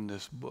in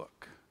this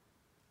book.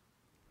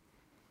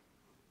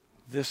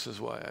 This is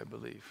why I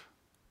believe.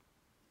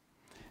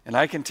 And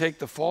I can take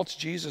the false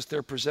Jesus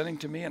they're presenting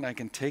to me and I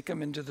can take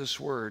them into this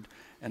word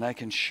and I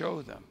can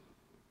show them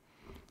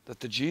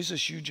that the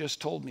Jesus you just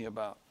told me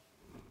about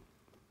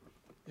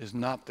is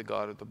not the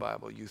God of the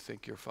Bible you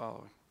think you're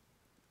following.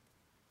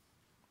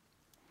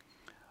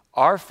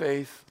 Our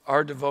faith,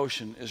 our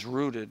devotion is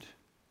rooted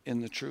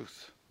in the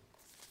truth.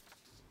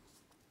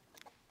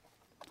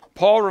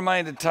 Paul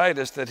reminded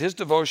Titus that his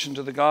devotion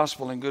to the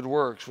gospel and good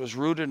works was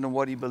rooted in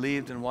what he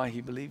believed and why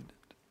he believed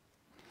it.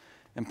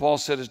 And Paul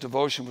said his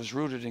devotion was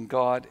rooted in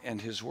God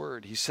and his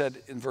word. He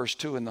said in verse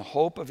 2, in the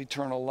hope of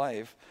eternal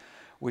life,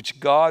 which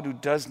God, who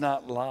does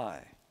not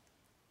lie,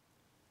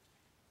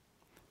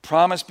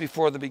 promised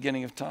before the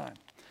beginning of time,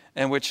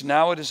 and which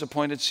now at his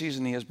appointed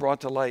season he has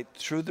brought to light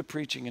through the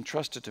preaching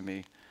entrusted to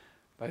me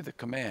by the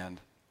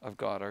command of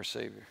God our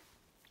Savior.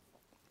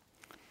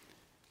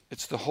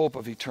 It's the hope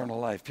of eternal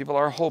life. People,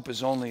 our hope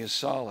is only as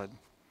solid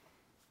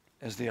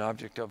as the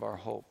object of our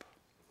hope.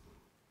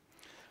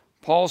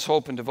 Paul's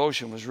hope and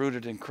devotion was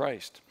rooted in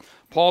Christ.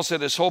 Paul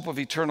said his hope of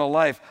eternal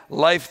life,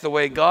 life the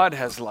way God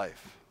has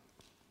life,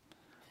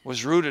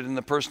 was rooted in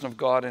the person of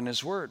God and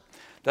his word.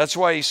 That's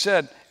why he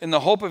said, in the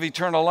hope of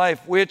eternal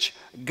life, which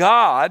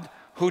God,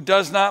 who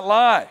does not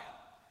lie.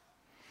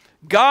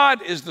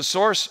 God is the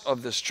source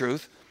of this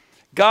truth.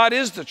 God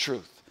is the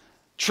truth.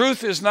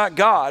 Truth is not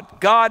God.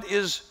 God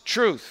is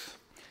truth.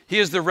 He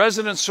is the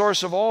resident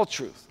source of all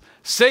truth.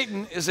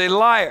 Satan is a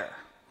liar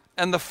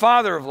and the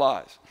father of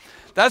lies.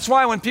 That's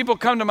why when people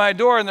come to my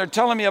door and they're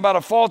telling me about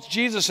a false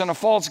Jesus and a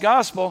false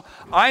gospel,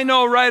 I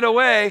know right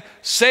away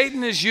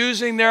Satan is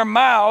using their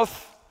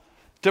mouth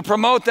to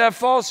promote that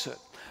falsehood.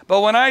 But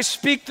when I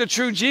speak the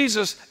true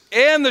Jesus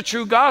and the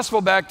true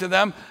gospel back to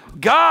them,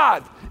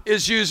 God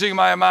is using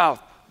my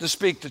mouth to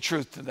speak the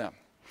truth to them.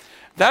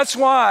 This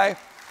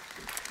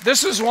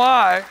is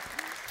why,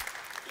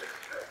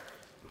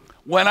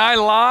 when I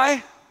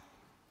lie,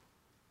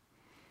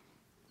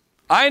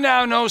 I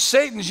now know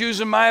Satan's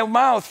using my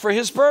mouth for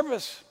his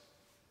purpose.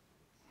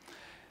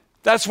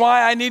 That's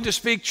why I need to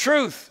speak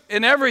truth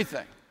in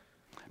everything.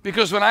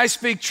 Because when I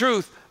speak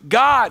truth,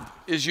 God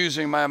is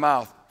using my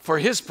mouth for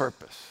his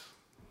purpose.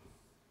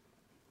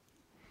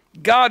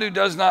 God, who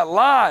does not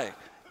lie,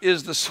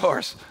 is the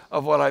source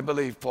of what I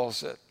believe, Paul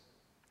said.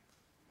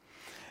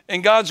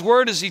 And God's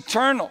word is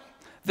eternal.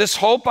 This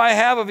hope I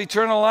have of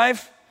eternal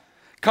life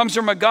comes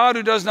from a God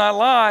who does not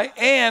lie,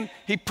 and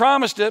he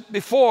promised it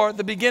before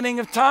the beginning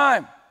of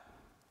time.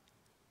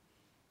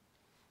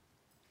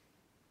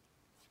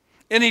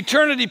 In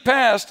eternity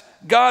past,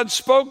 God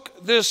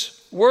spoke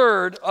this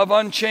word of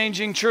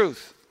unchanging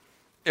truth.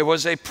 It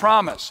was a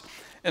promise.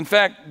 In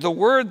fact, the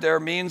word there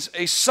means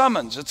a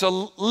summons. It's a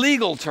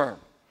legal term,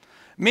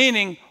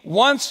 meaning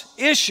once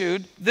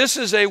issued, this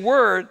is a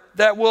word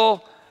that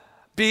will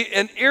be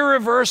an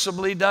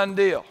irreversibly done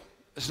deal.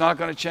 It's not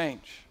going to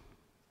change.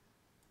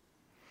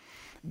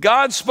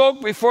 God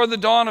spoke before the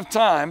dawn of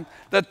time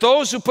that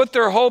those who put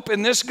their hope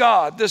in this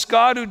God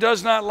who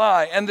does not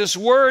lie, and this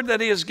word that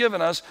he has given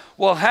us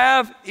will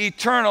have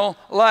eternal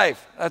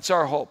life. That's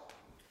our hope.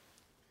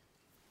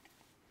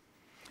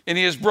 And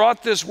he has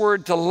brought this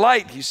word to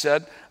light, he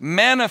said,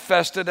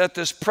 manifested at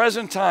this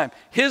present time,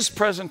 his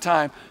present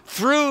time,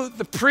 through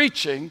the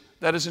preaching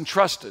that is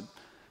entrusted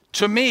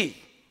to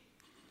me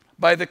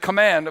by the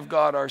command of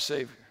God our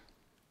Savior.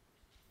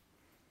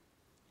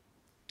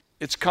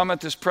 It's come at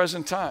this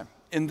present time,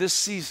 in this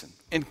season.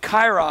 In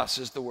Kairos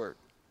is the word.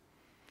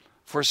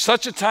 For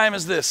such a time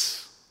as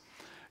this,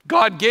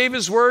 God gave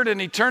his word in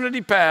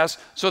eternity past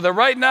so that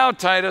right now,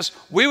 Titus,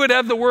 we would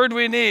have the word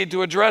we need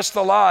to address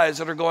the lies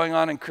that are going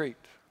on in Crete.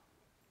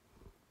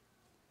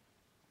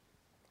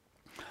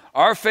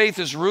 Our faith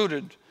is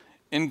rooted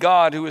in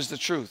God, who is the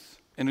truth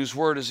and whose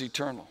word is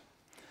eternal.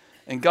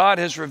 And God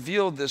has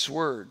revealed this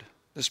word,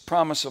 this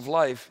promise of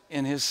life,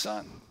 in his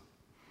Son.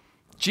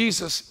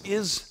 Jesus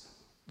is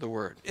the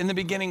Word. In the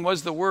beginning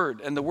was the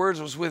Word, and the Word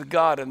was with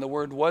God, and the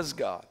Word was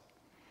God.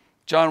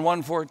 John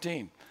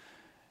 1:14.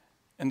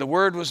 And the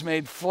Word was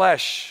made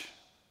flesh,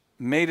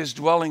 made his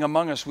dwelling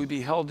among us. We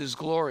beheld his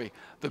glory,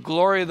 the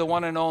glory of the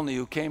one and only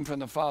who came from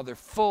the Father,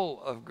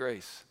 full of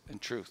grace and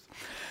truth.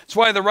 That's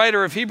why the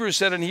writer of Hebrews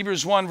said in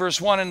Hebrews 1,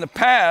 verse 1, in the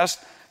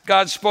past,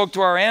 God spoke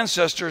to our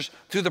ancestors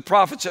through the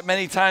prophets at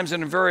many times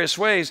and in various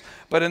ways,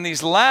 but in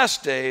these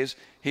last days,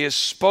 he has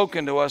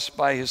spoken to us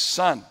by his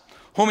Son,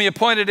 whom he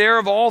appointed heir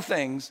of all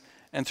things,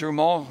 and through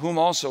whom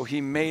also he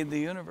made the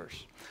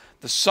universe.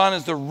 The Son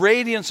is the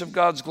radiance of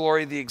God's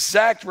glory, the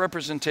exact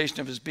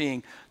representation of his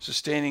being,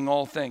 sustaining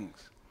all things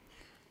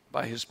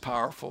by his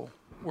powerful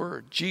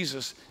word.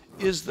 Jesus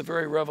is the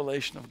very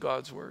revelation of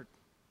God's word.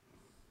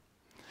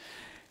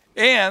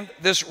 And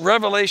this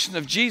revelation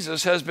of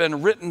Jesus has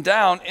been written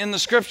down in the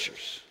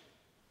Scriptures.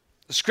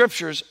 The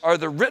Scriptures are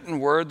the written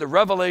word, the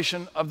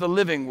revelation of the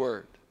living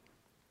word.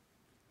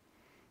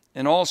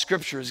 In all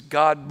Scripture is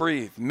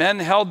God-breathed. Men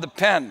held the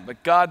pen,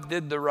 but God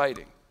did the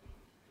writing.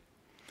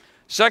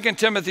 2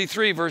 Timothy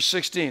 3, verse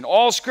 16.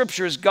 All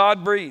Scripture is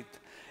God-breathed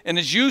and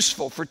is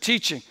useful for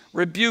teaching,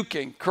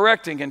 rebuking,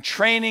 correcting, and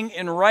training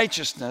in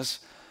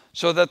righteousness,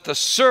 so that the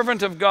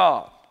servant of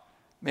God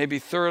may be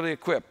thoroughly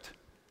equipped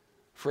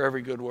for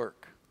every good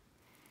work.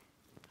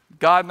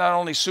 God not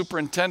only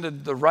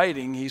superintended the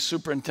writing, he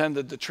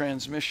superintended the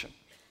transmission.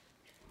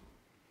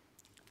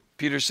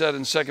 Peter said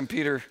in 2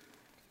 Peter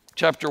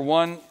chapter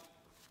 1,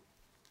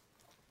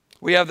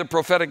 we have the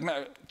prophetic,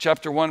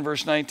 chapter 1,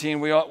 verse 19,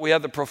 we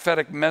have the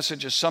prophetic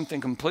message as something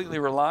completely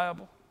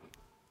reliable.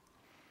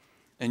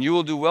 And you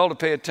will do well to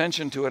pay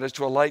attention to it as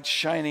to a light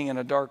shining in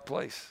a dark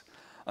place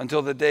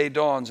until the day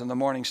dawns and the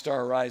morning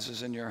star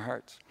rises in your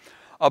hearts.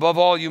 Above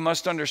all, you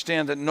must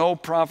understand that no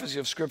prophecy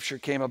of Scripture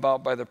came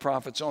about by the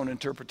prophet's own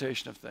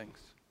interpretation of things.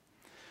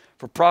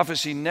 For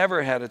prophecy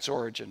never had its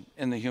origin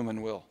in the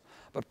human will,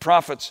 but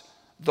prophets,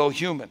 though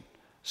human,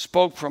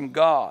 spoke from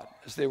God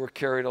as they were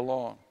carried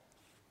along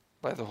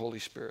by the Holy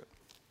Spirit.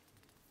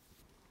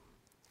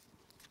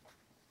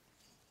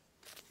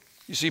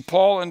 You see,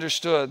 Paul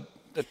understood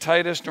that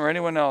Titus nor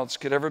anyone else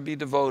could ever be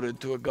devoted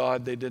to a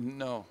God they didn't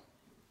know.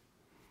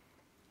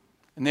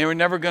 And they were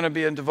never going to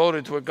be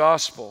devoted to a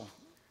gospel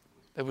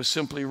that was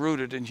simply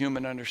rooted in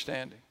human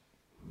understanding.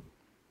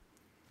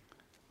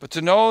 But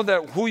to know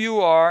that who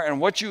you are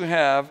and what you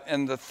have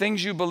and the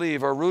things you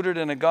believe are rooted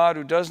in a God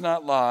who does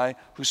not lie,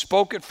 who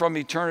spoke it from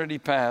eternity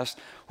past,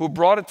 who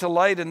brought it to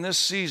light in this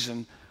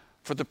season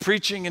for the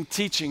preaching and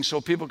teaching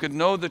so people could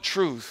know the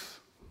truth,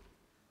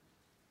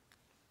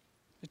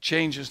 it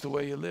changes the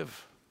way you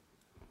live.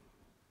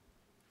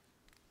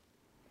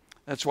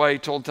 That's why he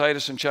told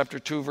Titus in chapter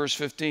 2, verse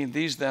 15,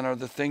 these then are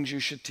the things you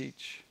should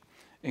teach.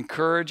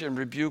 Encourage and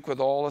rebuke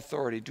with all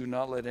authority. Do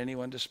not let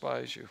anyone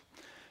despise you.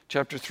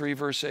 Chapter 3,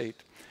 verse 8.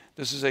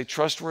 This is a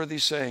trustworthy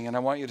saying, and I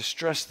want you to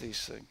stress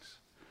these things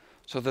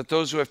so that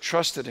those who have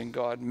trusted in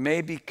God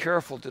may be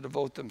careful to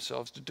devote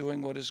themselves to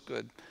doing what is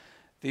good.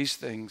 These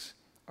things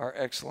are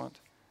excellent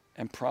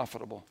and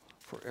profitable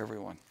for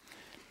everyone.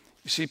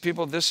 You see,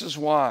 people, this is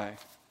why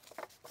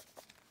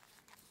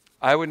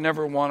I would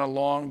never want to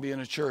long be in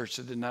a church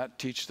that did not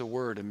teach the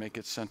Word and make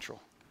it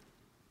central.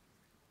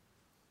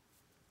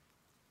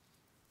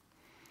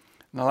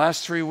 In the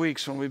last 3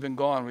 weeks when we've been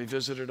gone, we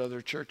visited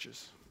other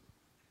churches.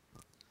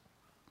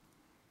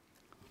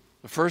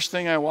 The first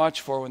thing I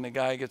watch for when the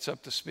guy gets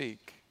up to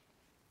speak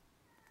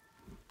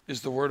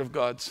is the Word of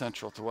God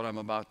central to what I'm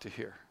about to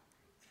hear.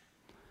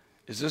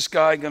 Is this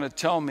guy going to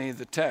tell me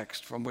the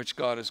text from which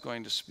God is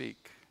going to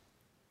speak?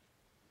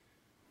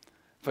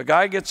 If a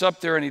guy gets up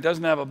there and he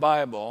doesn't have a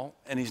Bible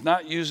and he's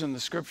not using the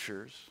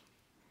Scriptures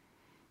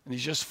and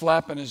he's just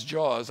flapping his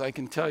jaws, I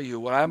can tell you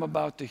what I'm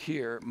about to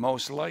hear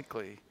most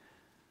likely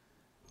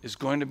is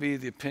going to be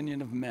the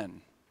opinion of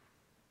men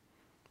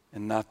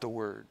and not the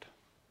Word.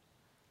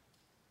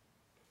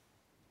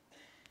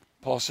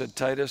 Paul said,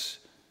 Titus,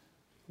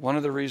 one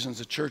of the reasons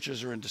the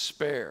churches are in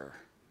despair,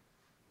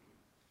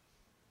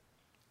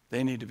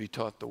 they need to be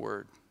taught the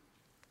Word.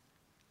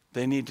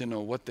 They need to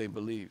know what they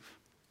believe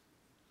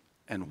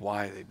and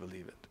why they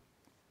believe it.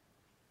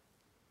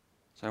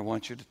 So I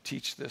want you to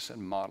teach this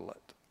and model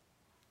it.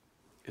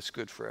 It's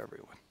good for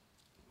everyone.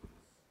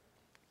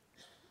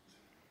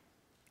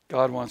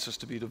 God wants us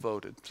to be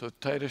devoted. So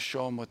Titus,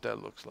 show them what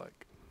that looks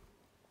like.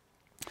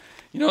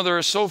 You know, there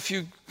are so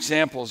few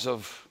examples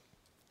of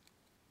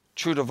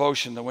true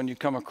devotion that when you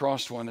come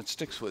across one, it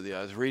sticks with you.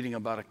 I was reading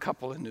about a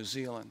couple in New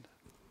Zealand.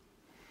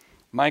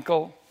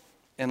 Michael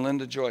and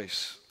Linda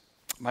Joyce.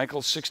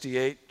 Michael's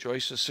 68,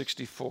 Joyce is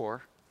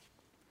 64.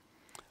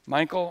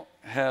 Michael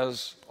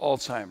has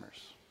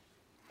Alzheimer's.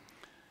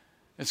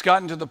 It's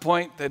gotten to the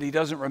point that he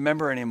doesn't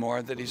remember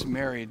anymore that he's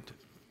married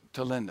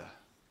to Linda.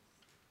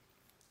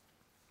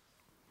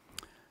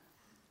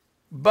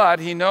 But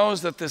he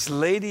knows that this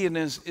lady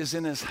is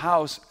in his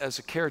house as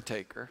a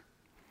caretaker.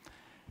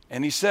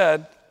 And he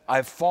said,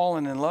 I've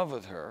fallen in love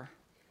with her.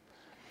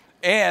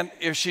 And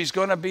if she's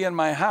going to be in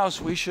my house,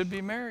 we should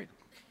be married.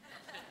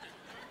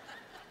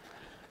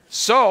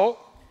 So,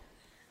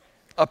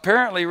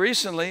 apparently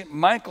recently,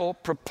 Michael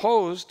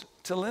proposed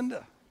to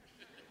Linda.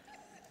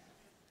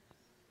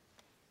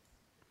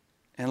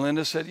 And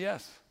Linda said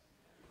yes.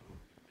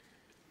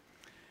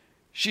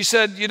 She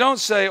said, you don't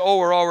say, oh,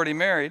 we're already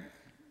married.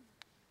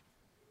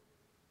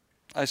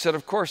 I said,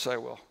 of course I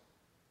will.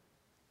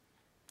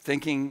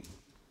 Thinking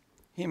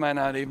he might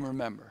not even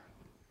remember.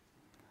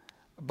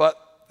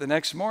 But the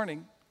next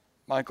morning,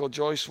 Michael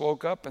Joyce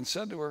woke up and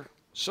said to her,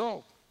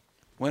 so,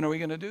 when are we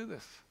going to do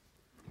this?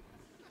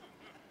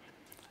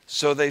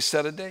 So they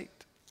set a date.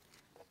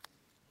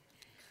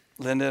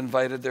 Linda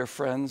invited their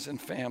friends and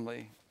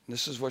family.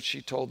 This is what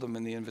she told them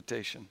in the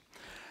invitation.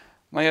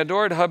 My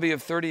adored hubby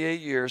of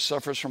 38 years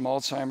suffers from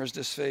Alzheimer's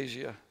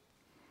dysphagia.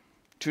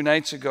 2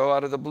 nights ago,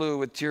 out of the blue,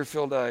 with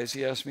tear-filled eyes,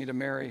 he asked me to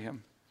marry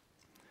him.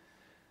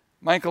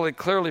 Michael had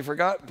clearly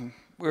forgotten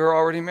we were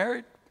already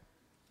married,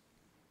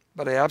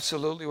 but I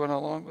absolutely went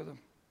along with him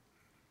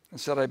and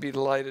said I'd be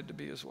delighted to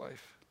be his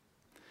wife.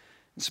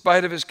 In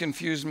spite of his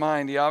confused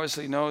mind, he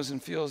obviously knows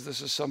and feels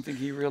this is something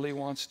he really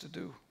wants to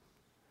do.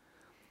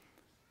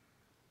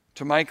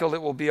 To Michael,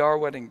 it will be our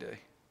wedding day.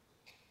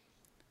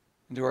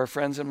 And to our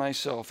friends and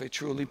myself, a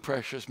truly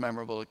precious,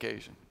 memorable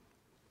occasion.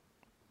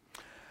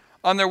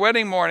 On their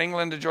wedding morning,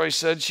 Linda Joyce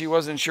said she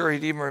wasn't sure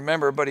he'd even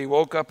remember, but he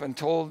woke up and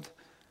told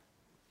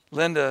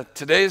Linda,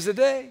 today's the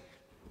day.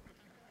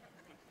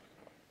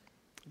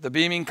 The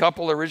beaming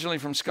couple, originally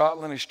from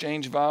Scotland,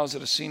 exchanged vows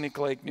at a scenic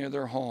lake near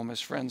their home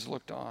as friends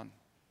looked on.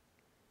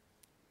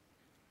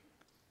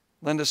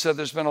 Linda said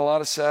there's been a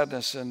lot of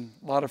sadness and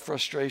a lot of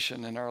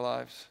frustration in our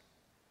lives.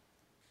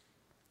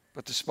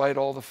 But despite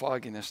all the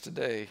fogginess,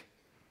 today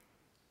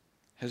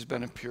has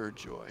been a pure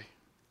joy.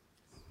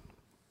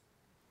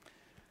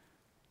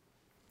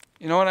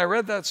 You know, when I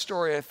read that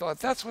story, I thought,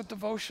 that's what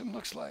devotion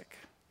looks like.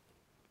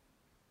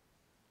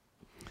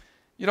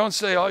 You don't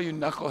say, oh, you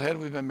knucklehead,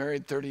 we've been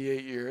married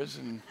 38 years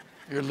and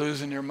you're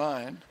losing your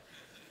mind.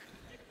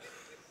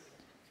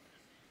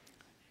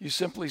 You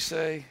simply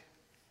say,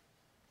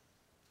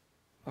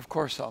 of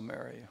course I'll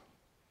marry you.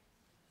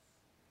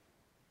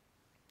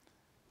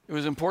 It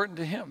was important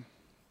to him.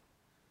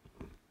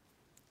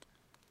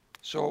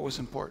 So it was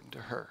important to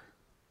her.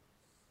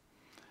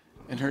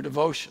 And her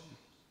devotion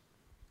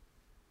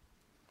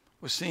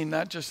was seen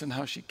not just in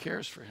how she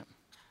cares for him,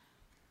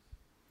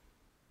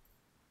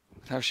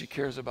 but how she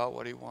cares about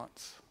what he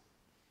wants.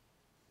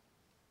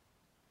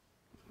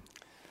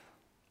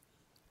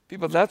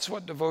 People, that's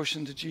what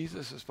devotion to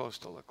Jesus is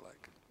supposed to look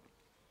like.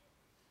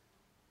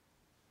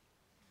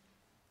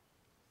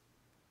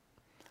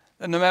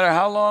 And no matter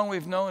how long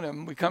we've known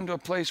him, we come to a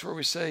place where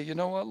we say, you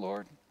know what,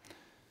 Lord?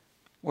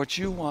 What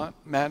you want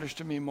matters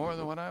to me more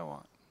than what I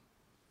want.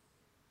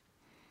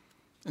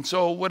 And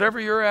so whatever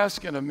you're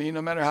asking of me,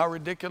 no matter how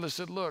ridiculous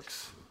it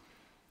looks,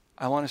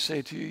 I want to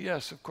say to you,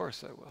 yes, of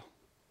course I will.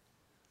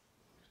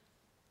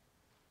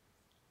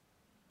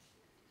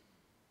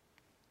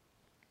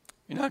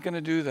 You're not going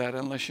to do that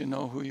unless you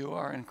know who you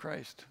are in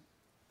Christ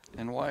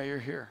and why you're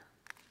here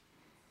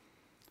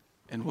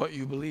and what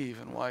you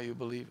believe and why you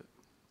believe it.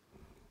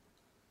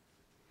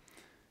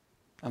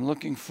 I'm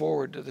looking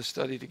forward to the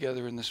study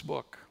together in this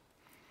book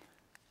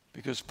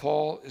because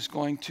Paul is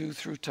going to,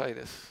 through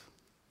Titus,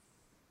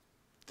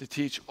 to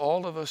teach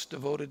all of us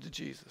devoted to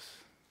Jesus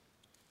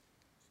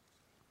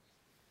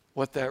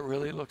what that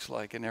really looks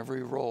like in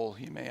every role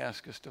he may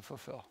ask us to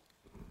fulfill.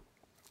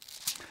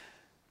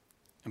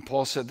 And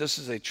Paul said, this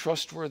is a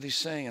trustworthy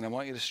saying, and I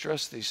want you to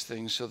stress these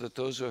things so that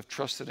those who have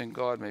trusted in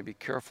God may be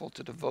careful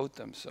to devote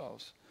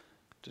themselves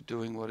to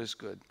doing what is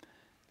good.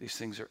 These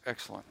things are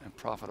excellent and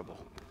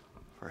profitable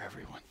for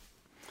everyone.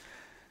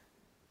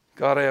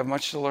 God, I have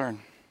much to learn,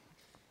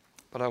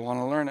 but I want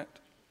to learn it.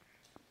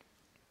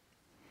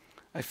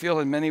 I feel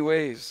in many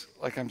ways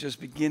like I'm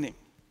just beginning,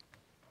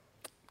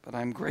 but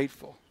I'm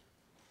grateful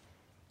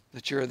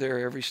that you're there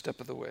every step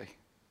of the way.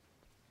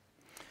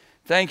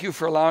 Thank you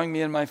for allowing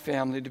me and my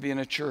family to be in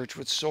a church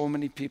with so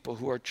many people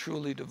who are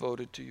truly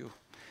devoted to you,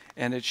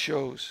 and it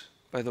shows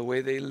by the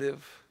way they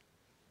live.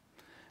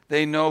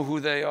 They know who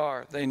they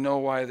are. They know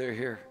why they're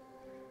here.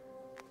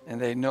 And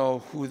they know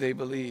who they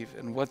believe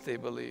and what they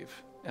believe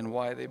and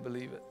why they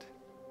believe it.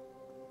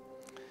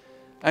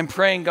 I'm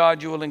praying,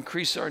 God, you will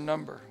increase our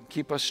number,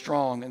 keep us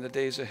strong in the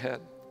days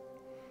ahead,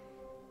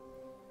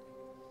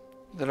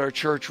 that our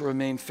church will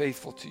remain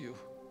faithful to you,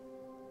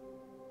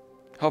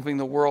 helping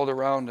the world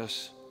around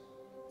us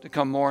to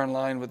come more in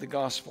line with the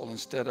gospel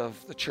instead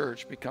of the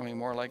church becoming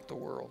more like the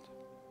world.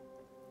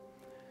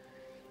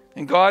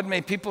 And God,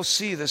 may people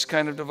see this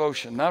kind of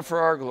devotion, not for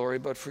our glory,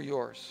 but for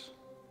yours.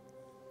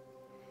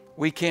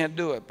 We can't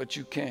do it, but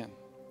you can.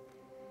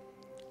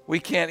 We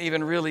can't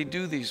even really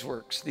do these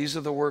works. These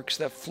are the works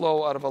that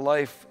flow out of a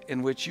life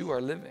in which you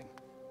are living.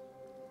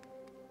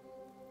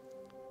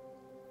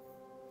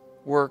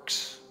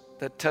 Works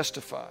that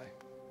testify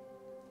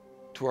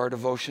to our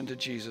devotion to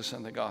Jesus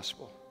and the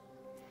gospel.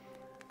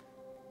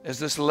 As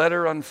this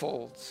letter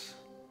unfolds,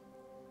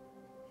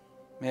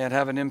 may it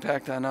have an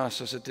impact on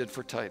us as it did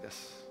for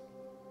Titus.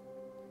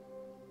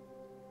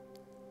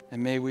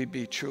 And may we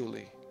be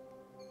truly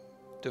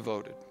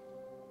devoted.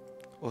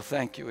 Well,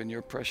 thank you in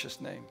your precious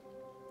name.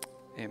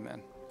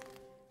 Amen.